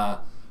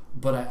 Mm-hmm.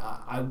 But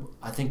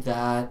I think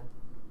that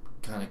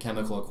kind of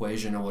chemical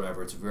equation or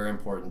whatever, it's very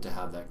important to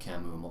have that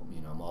Camus,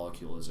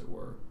 molecule, as it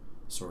were,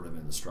 sort of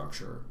in the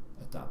structure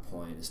at that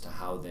point as to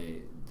how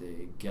they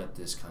get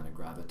this kind of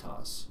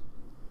gravitas.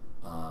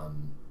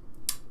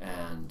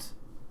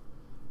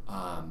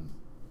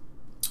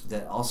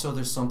 That also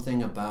there's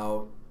something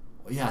about,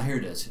 here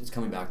it is. It's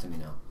coming back to me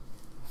now.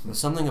 There's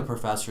something a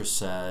professor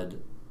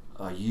said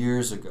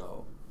years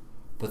ago,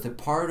 but that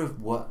part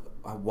of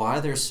why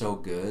they're so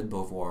good,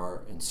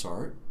 Beauvoir and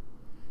Sartre,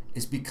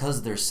 is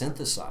because they're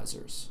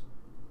synthesizers,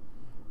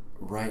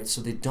 right?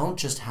 So they don't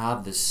just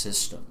have this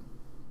system,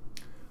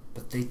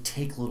 but they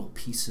take little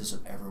pieces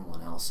of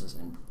everyone else's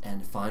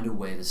and find a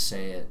way to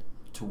say it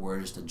to where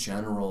just a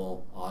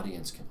general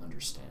audience can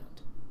understand.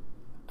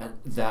 And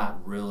that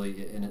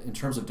really, in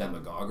terms of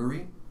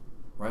demagoguery,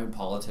 right, in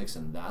politics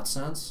in that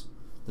sense,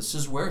 this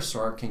is where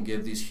Sartre can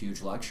give these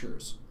huge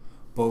lectures.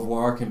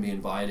 Beauvoir can be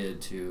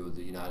invited to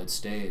the United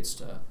States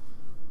to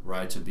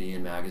be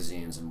in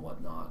magazines and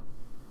whatnot.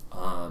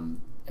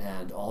 And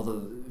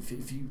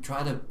if you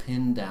try to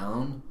pin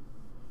down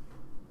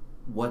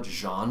what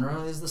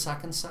genre is The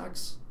Second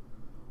Sex,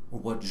 or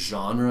what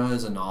genre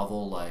is a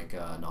novel like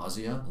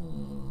Nausea,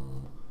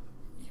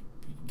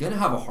 you're gonna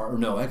have a hard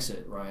no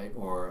exit, right?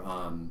 Or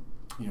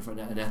for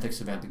an ethics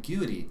of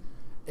ambiguity.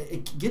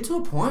 It get to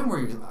a point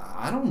where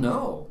I don't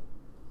know,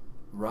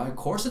 right? Of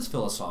course it's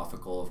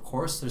philosophical. Of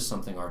course there's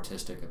something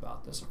artistic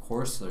about this. Of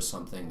course there's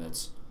something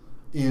that's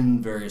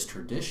in various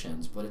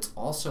traditions, but it's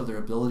also their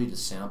ability to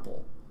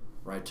sample,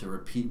 right? To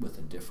repeat with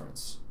a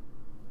difference.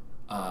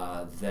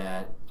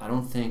 That I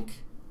don't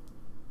think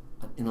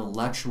an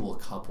intellectual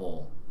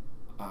couple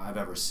I've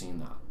ever seen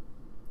that,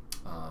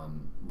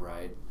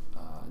 right?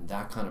 And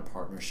that kind of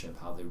partnership,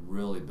 how they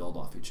really build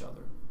off each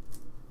other.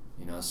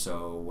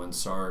 So when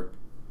Sartre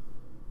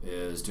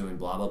is doing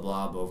blah, blah,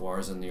 blah,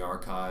 Beauvoir's in the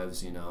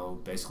archives,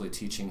 basically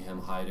teaching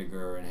him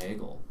Heidegger and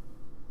Hegel.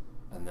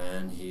 And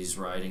then he's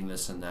writing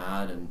this and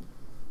that, and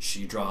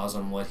she draws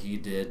on what he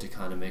did to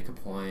kind of make a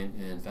point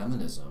in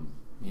feminism.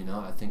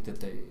 I think that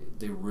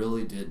they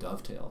really did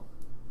dovetail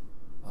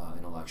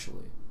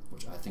intellectually,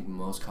 which I think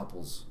most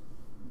couples,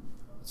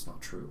 it's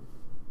not true.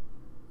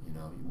 You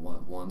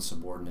want one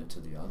subordinate to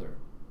the other.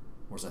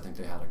 Whereas I think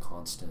they had a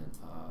constant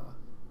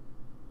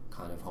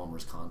kind of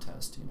Homer's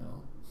contest,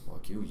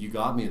 like you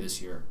got me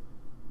this year,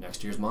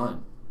 next year's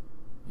mine,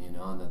 and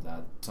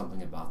that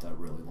something about that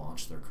really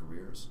launched their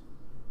careers.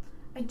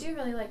 I do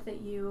really like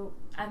that you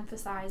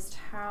emphasized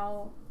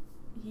how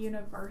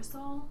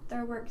universal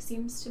their work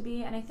seems to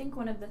be, and I think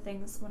one of the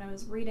things when I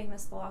was reading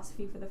this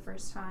philosophy for the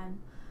first time,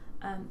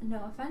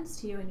 no offense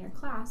to you in your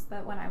class,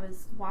 but when I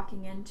was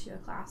walking into a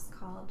class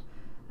called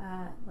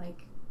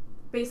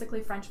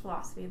basically French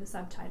philosophy, the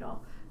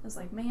subtitle, I was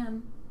like,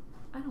 man,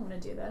 I don't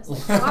want to do this.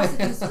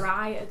 Philosophy's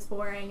dry, it's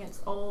boring,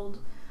 it's old.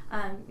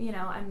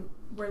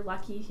 We're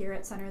lucky here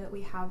at Center that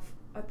we have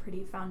a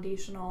pretty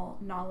foundational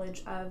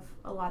knowledge of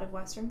a lot of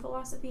Western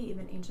philosophy,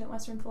 even ancient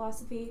Western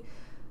philosophy.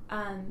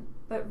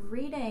 But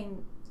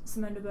reading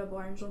Simone de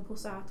Beauvoir and Jean-Paul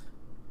Sartre,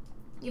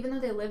 even though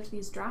they lived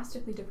these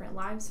drastically different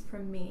lives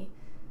from me,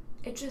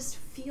 it just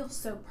feels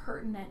so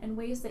pertinent in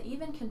ways that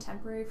even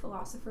contemporary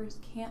philosophers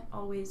can't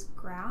always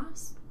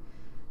grasp.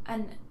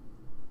 And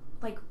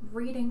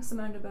reading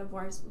Simone de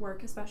Beauvoir's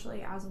work,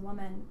 especially as a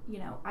woman,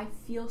 I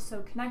feel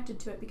so connected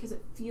to it because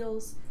it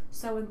feels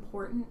so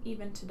important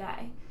even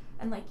today.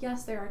 And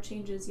yes, there are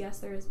changes, yes,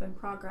 there has been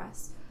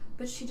progress,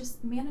 but she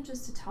just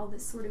manages to tell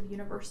this sort of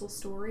universal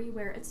story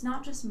where it's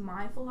not just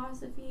my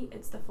philosophy,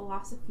 it's the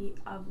philosophy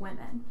of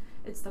women.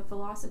 It's the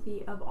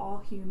philosophy of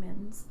all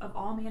humans, of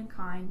all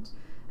mankind.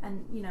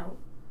 And,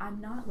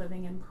 I'm not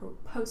living in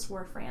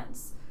post-war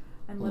France.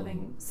 I'm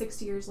living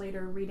 60 years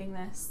later reading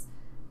this,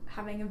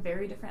 having a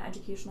very different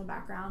educational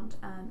background.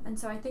 And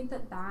so I think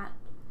that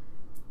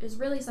is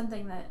really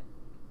something that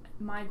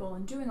my goal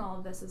in doing all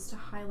of this is to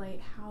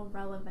highlight how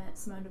relevant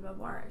Simone de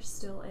Beauvoir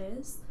still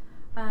is.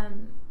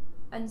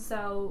 And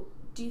so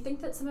do you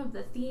think that some of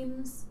the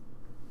themes,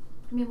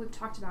 we've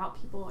talked about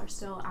people are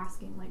still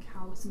asking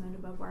how Simone de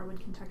Beauvoir would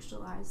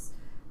contextualize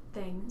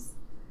things,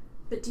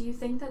 but do you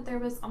think that there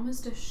was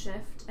almost a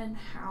shift in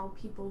how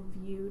people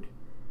viewed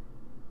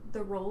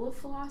the role of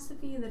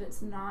philosophy, that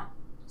it's not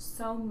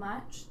so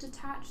much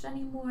detached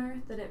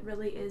anymore, that it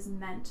really is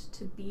meant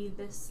to be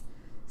this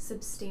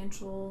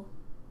substantial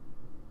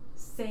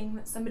thing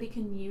that somebody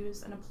can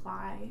use and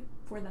apply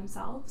for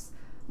themselves,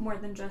 more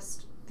than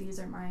just these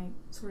are my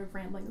sort of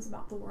ramblings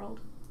about the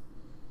world?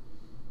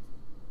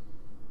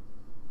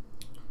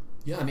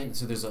 Yeah,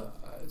 so there's a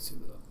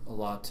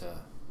lot to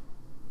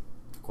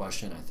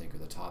question, I think, or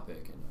the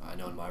topic, and I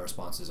know in my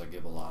responses I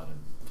give a lot and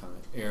kind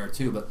of air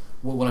too, but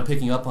what I'm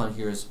picking up on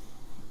here is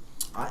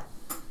I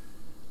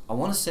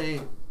want to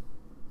say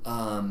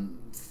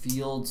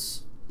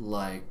fields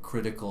like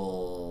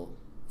critical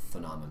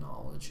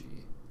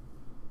phenomenology,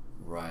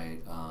 right?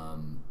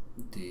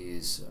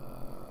 these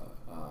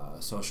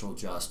social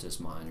justice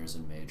minors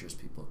and majors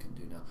people can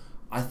do now.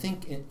 I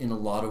think in a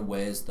lot of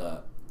ways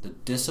the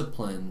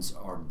disciplines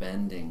are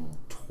bending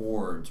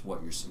towards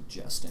what you're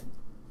suggesting,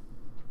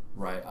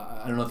 right?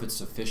 I don't know if it's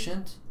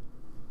sufficient.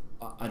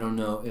 I don't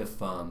know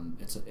if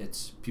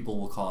it's people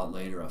will call it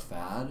later a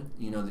fad.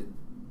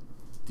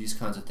 These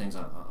kinds of things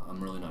I'm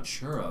really not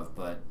sure of,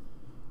 but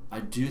I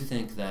do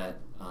think that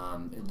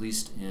at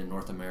least in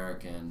North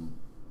American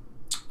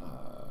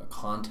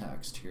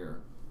context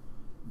here,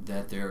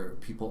 that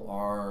people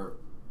are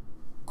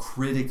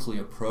critically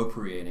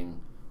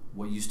appropriating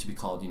what used to be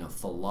called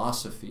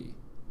philosophy,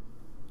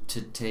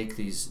 to take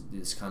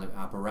this kind of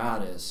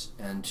apparatus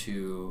and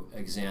to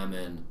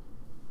examine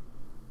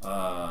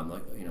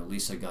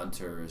Lisa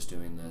Gunter is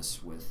doing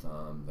this with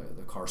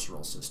the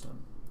carceral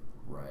system,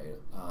 right?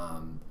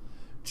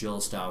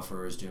 Jill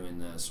Stauffer is doing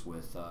this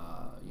with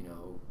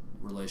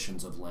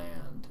relations of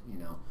land.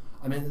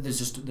 I mean, there's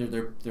just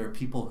there are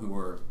people who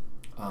are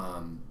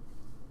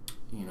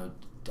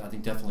I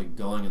think definitely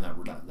going in that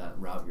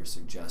route you're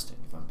suggesting,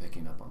 if I'm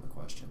picking up on the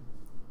question.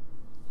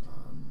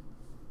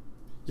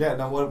 Yeah.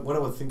 Now, what I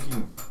was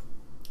thinking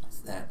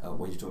is that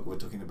when we're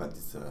talking about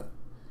this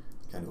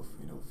kind of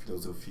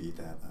philosophy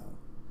that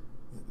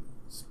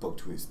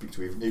speak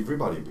to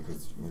everybody,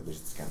 because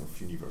there's this kind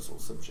of universal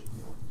subject,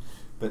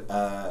 but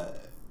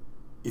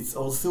it's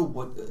also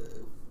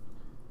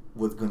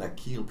what's gonna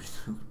kill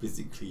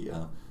basically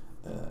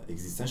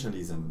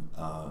existentialism.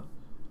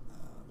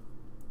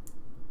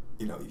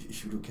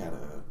 If you look at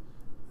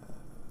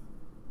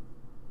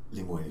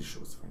Les Mots et les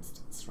Choses, for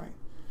instance, right?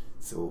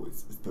 So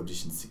it's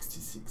published in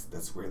 '66.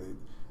 That's where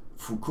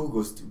Foucault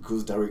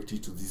goes directly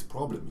to this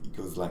problem. He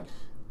goes like,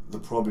 the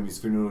problem is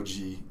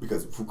phenomenology,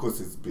 because Foucault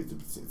says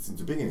in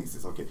the beginning,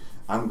 says, okay,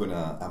 I'm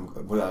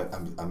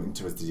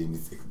interested in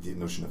the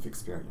notion of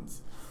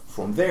experience.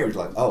 From there, it's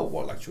like, oh,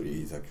 well, actually,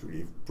 he's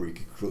actually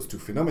pretty close to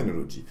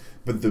phenomenology.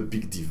 But the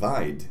big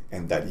divide,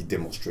 and that he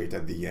demonstrates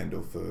at the end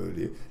of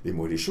Les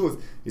Mots et les Choses,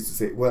 is to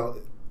say, well,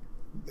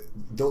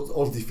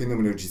 all the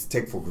phenomenologists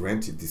take for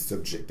granted this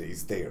subject that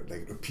is there,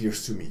 like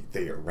appears to me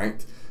there,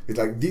 right? It's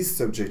like this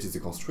subject is a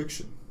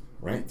construction,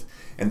 right?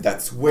 And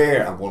that's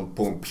where at one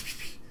point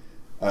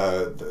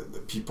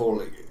the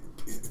people,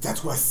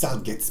 that's why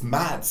Sartre gets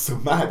so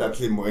mad at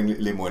Les Mots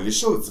et les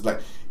Choses.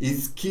 Like,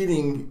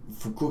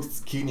 Foucault's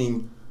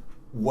killing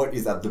what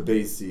is at the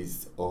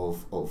basis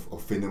of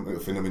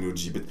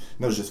phenomenology, but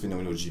not just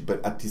phenomenology,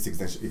 but at least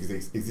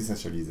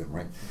existentialism,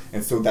 right?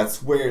 And so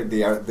that's where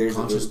there's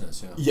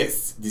consciousness,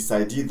 yes, this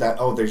idea that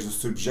there's a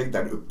subject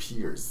that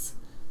appears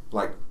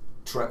like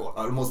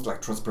almost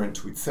like transparent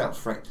to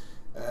itself, right?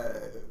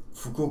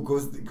 Foucault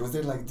goes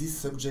there like, this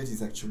subject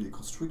is actually a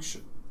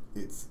construction.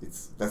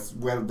 That's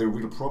where the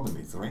real problem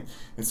is, right?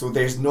 And so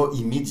there's no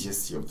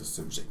immediacy of the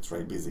subject,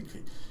 right,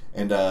 basically.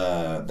 And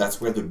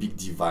that's where the big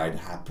divide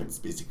happens,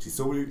 basically.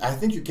 So I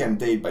think you can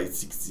date by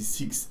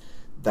 '66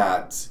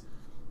 that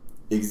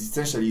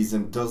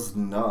existentialism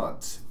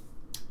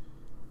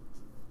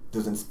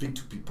doesn't speak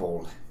to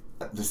people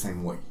the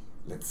same way,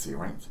 let's say,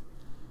 right?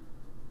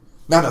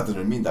 Now, that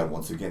doesn't mean that,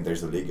 once again,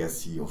 there's a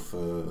legacy of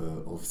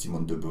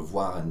Simone de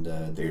Beauvoir, and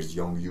there's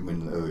young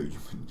human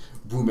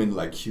women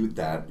like you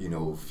that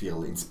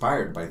feel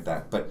inspired by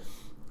that. But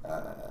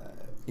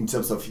in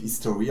terms of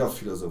history of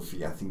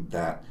philosophy, I think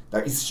that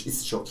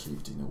is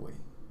short-lived in a way.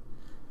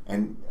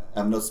 And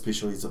I'm not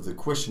specialist of the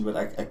question, but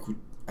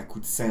I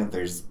could say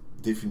there's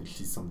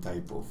definitely some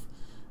type of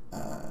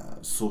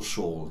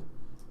social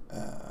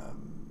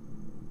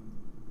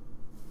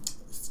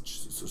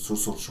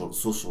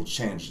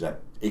change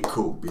that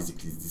echo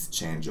basically this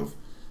change of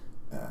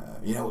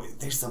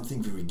there's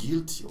something very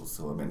guilty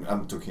also. I mean,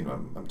 I'm talking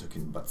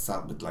about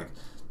Sartre, but like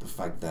the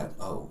fact that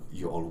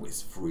you're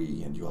always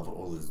free and you have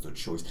always the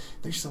choice.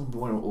 There's some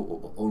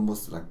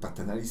almost like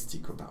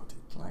paternalistic about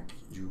it, like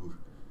you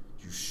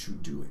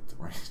should do it,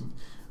 right?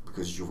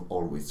 Because you're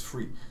always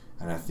free.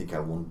 And I think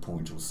at one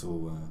point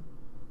also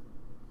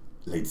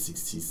late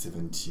 60s,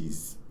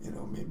 70s,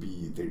 maybe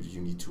you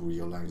need to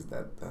realize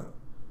that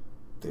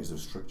there's a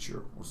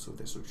structure also.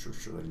 There's a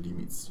structure that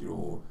limits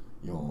your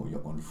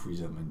own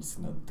freedom, and it's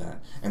not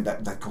that. And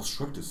that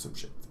constructs a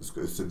subject.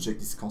 A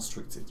subject is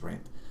constructed,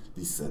 right?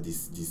 This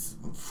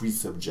free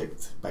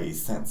subject by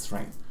essence,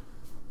 right?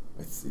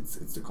 It's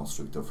the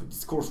construct of a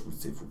discourse, would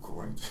say Foucault,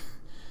 right?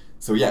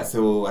 So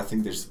I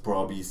think there's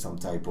probably some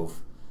type of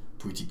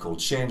political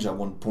change at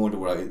one point,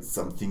 where it's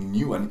something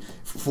new. And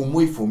for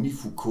me,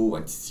 Foucault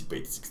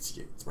anticipates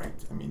 '68,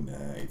 right? I mean,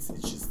 it's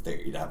just there,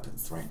 it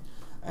happens, right?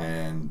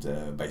 And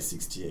by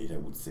 '68, I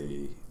would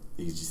say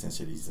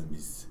existentialism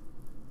is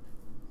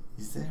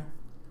there.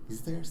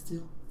 Is there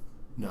still?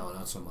 No,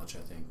 not so much, I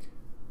think.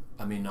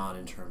 I mean, not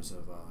in terms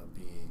of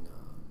being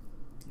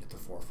at the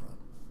forefront.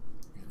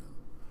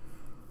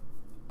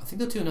 I think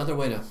that, too, another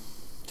way to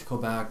go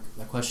back,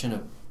 the question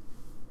of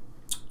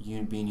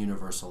being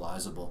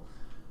universalizable.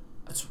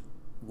 It's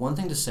one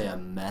thing to say a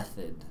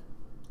method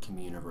can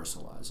be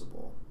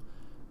universalizable.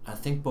 I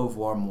think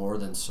Beauvoir more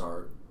than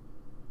Sartre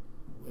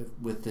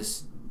with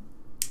this.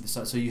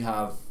 So you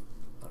have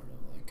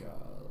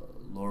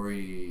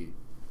Lori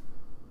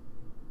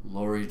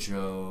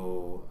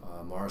Jo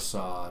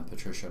Marsaw and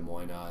Patricia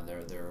Moyna, and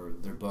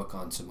their book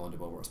on Simone de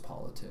Beauvoir's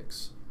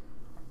politics,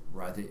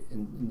 right?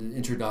 In the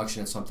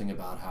introduction, it's something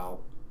about how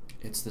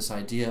it's this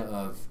idea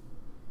of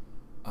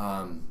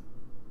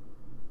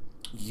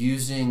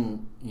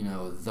using,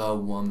 the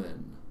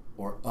woman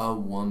or a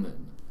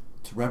woman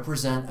to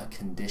represent a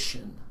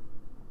condition.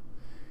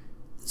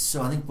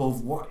 So I think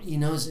Beauvoir,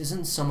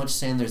 isn't so much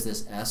saying there's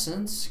this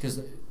essence, because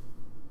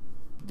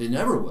they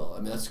never will. I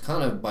mean, that's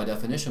kind of by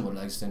definition what an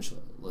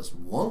existentialist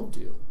won't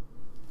do,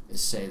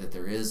 is say that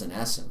there is an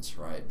essence,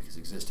 right? Because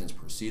existence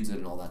precedes it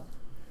and all that.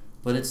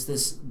 But it's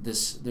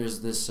there's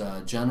this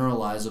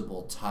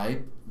generalizable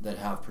type that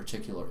have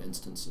particular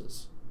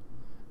instances.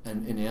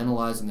 And in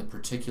analyzing the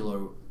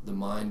particular, the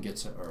mind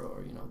gets,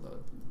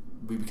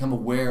 we become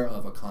aware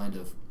of a kind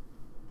of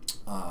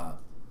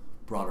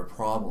broader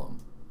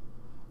problem.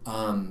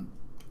 And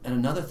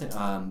another thing,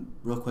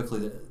 real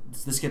quickly,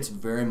 this gets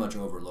very much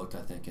overlooked,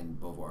 I think, in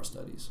Beauvoir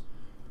studies.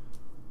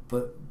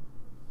 But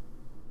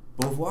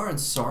Beauvoir and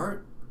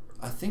Sartre,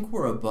 I think,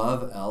 were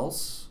above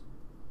else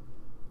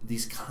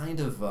these kind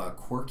of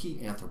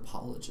quirky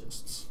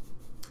anthropologists.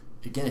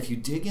 Again, if you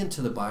dig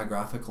into the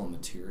biographical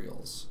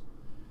materials,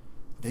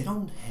 they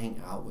don't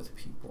hang out with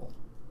people.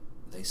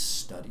 They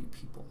study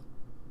people.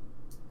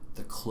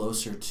 The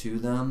closer to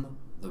them,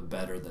 the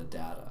better the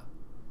data.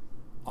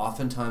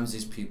 Oftentimes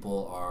these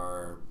people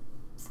are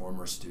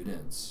former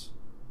students,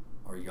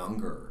 are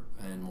younger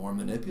and more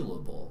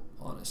manipulable,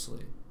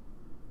 honestly.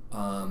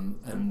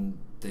 And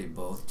they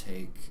both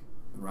take,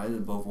 right,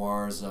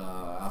 Beauvoir's,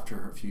 a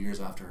few years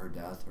after her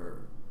death,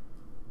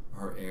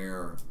 her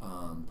heir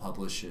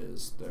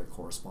publishes their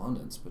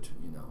correspondence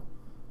between,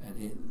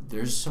 and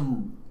there's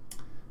some,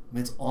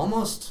 it's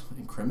almost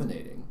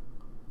incriminating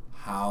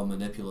how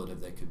manipulative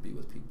they could be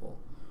with people.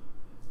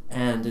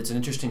 And it's an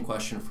interesting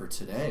question for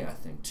today, I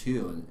think,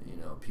 too. And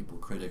people,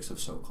 critics of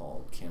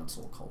so-called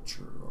cancel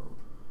culture, or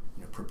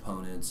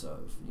proponents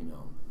of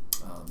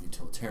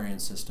utilitarian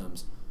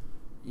systems.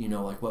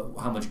 Like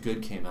how much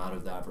good came out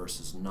of that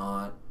versus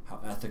not, how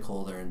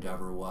ethical their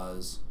endeavor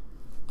was.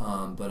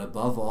 But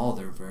above all,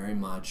 they're very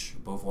much,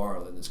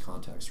 Beauvoir in this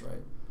context,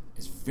 right,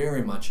 is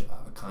very much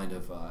a kind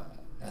of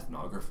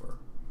ethnographer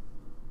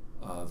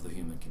of the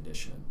human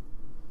condition.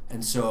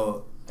 And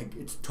so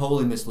it's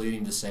totally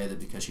misleading to say that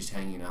because she's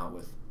hanging out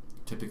with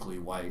typically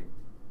white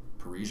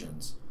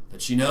Parisians that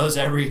she knows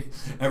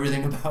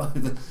everything about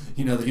the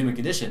human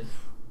condition.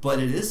 But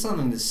it is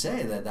something to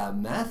say that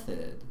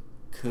method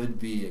could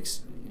be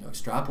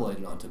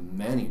extrapolated onto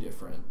many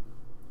different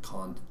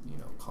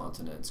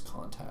continents,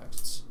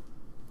 contexts,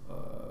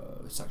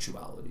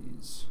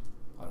 sexualities.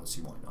 I don't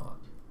see why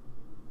not.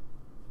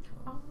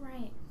 All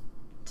right.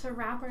 To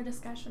wrap our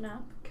discussion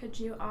up, could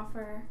you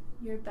offer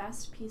your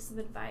best piece of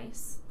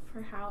advice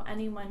for how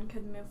anyone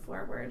could move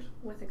forward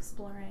with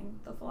exploring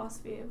the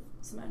philosophy of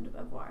Simone de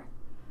Beauvoir?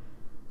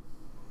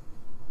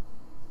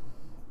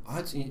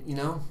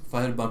 If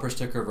I had a bumper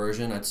sticker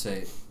version, I'd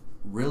say,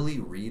 really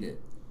read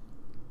it.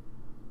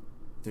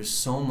 There's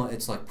so much.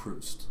 It's like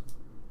Proust.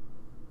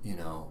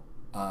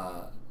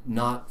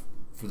 Not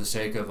for the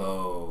sake of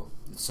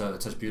it's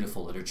such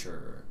beautiful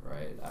literature,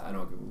 right? I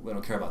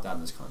don't care about that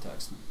in this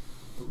context.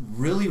 But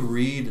really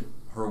read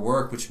her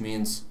work, which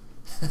means,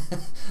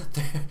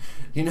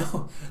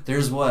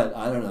 there's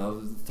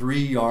 3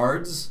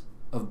 yards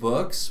of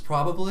books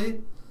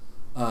probably,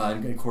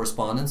 and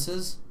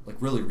correspondences. Like,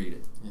 really read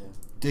it. Yeah.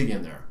 Dig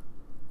in there.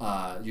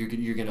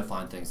 You're gonna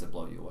find things that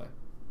blow you away.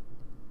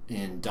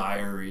 In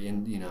diary,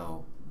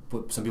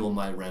 some people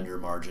might render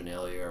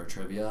marginalia or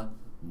trivia.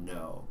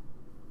 No.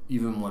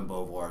 Even when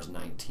Beauvoir's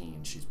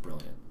 19, she's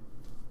brilliant.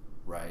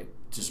 Right?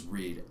 Just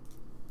read it.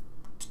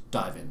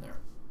 Dive in there.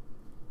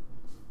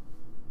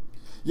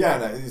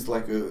 Yeah, and it's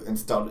like and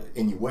start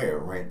anywhere,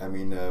 right? I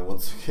mean,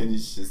 once again,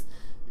 it's just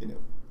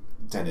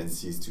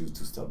tendencies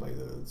to start by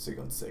the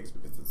second sex,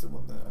 because that's the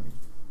one that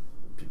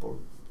people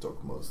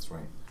talk most,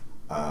 right?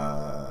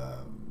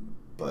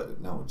 But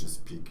no,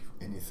 just pick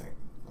anything,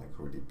 like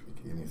really pick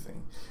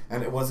anything.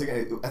 And once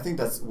again, I think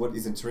that's what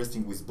is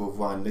interesting with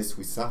Beauvoir and less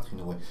with Sartre in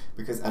a way,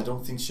 because I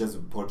don't think she has a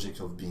project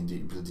of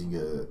building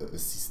a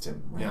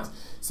system, right? Yeah.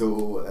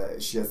 So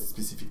she has a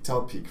specific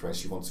topic, right?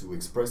 She wants to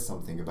express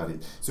something about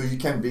it. So you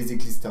can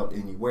basically start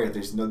anywhere.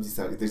 There's not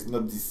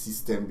this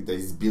system that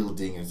is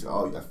building and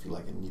I feel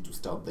like I need to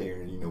start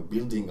there,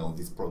 building on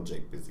this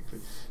project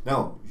basically.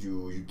 No,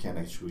 you can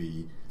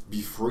actually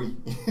be free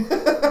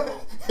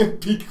and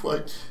pick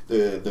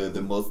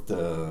the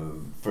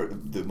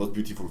most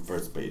beautiful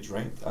first page,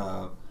 right?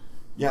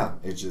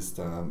 It's just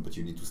but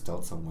you need to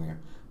start somewhere.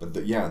 But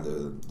the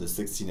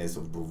sexiness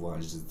of Beauvoir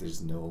is just,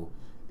 there's no.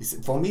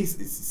 For me,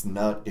 it's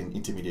not an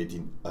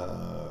intimidating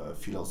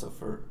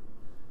philosopher,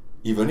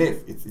 even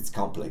if it's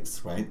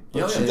complex, right?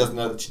 But she does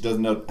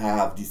not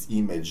have this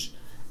image,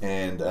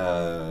 and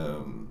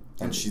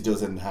she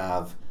doesn't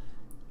have,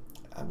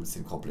 I would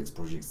say, complex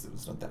projects.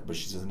 It's not that, but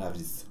she doesn't have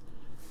this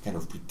kind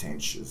of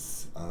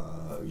pretentious,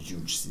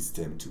 huge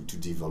system to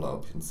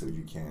develop, and so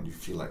you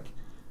feel like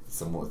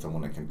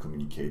someone I can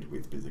communicate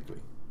with, basically.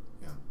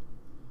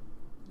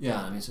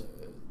 Yeah, I mean, so,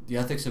 the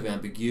ethics of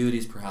ambiguity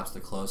is perhaps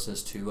the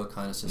closest to a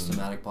kind of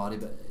systematic body,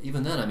 but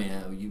even then, I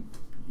mean,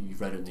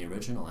 you've read it in the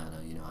original, Anna.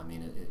 You know, I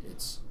mean,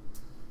 it's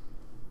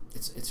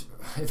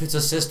if it's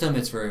a system,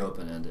 it's very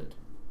open-ended,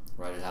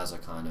 right? It has a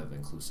kind of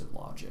inclusive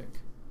logic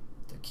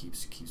that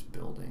keeps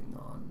building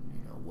on,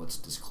 you know, what's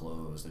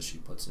disclosed, as she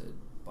puts it,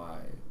 by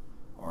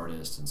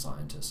artists and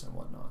scientists and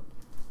whatnot.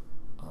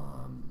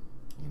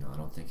 You know, I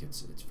don't think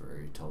it's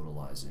very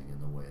totalizing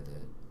in the way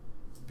that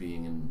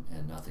being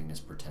and nothingness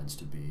pretends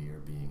to be, or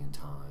being in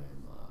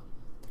time,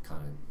 the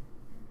kind of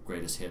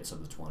greatest hits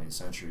of the 20th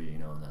century, you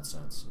know, in that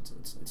sense.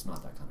 It's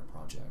not that kind of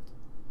project.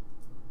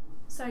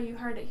 So you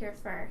heard it here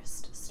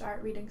first.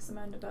 Start reading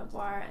Simone de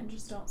Beauvoir and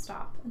just don't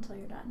stop until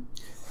you're done.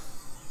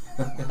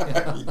 Okay.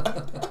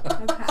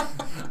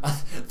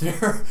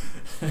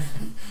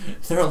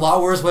 There are a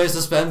lot worse ways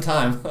to spend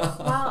time.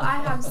 Well,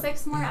 I have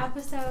 6 more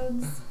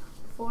episodes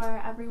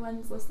for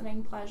everyone's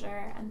listening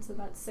pleasure, and so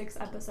that's 6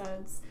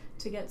 episodes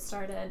to get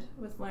started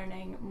with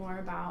learning more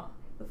about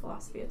the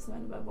philosophy of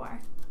Simone de Beauvoir.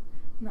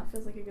 And that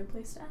feels like a good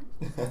place to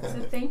end.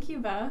 So thank you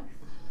both.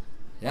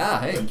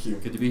 Yeah, hey, Thank you.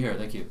 Good to be here.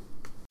 Thank you.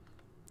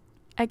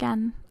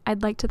 Again,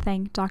 I'd like to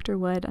thank Dr.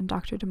 Wood and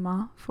Dr.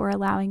 Demont for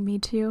allowing me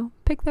to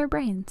pick their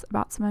brains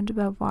about Simone de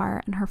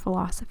Beauvoir and her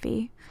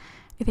philosophy.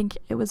 I think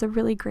it was a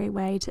really great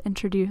way to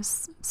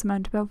introduce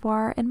Simone de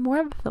Beauvoir in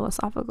more of a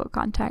philosophical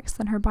context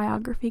than her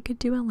biography could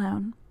do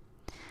alone.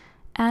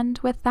 And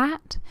with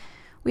that,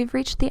 we've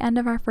reached the end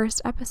of our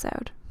first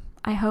episode.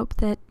 I hope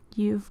that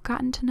you've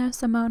gotten to know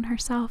Simone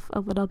herself a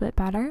little bit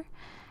better,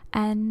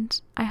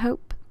 and I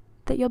hope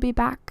that you'll be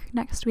back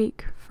next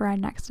week for our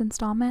next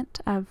installment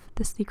of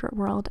The Secret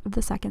World of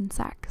the Second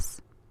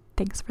Sex.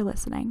 Thanks for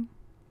listening.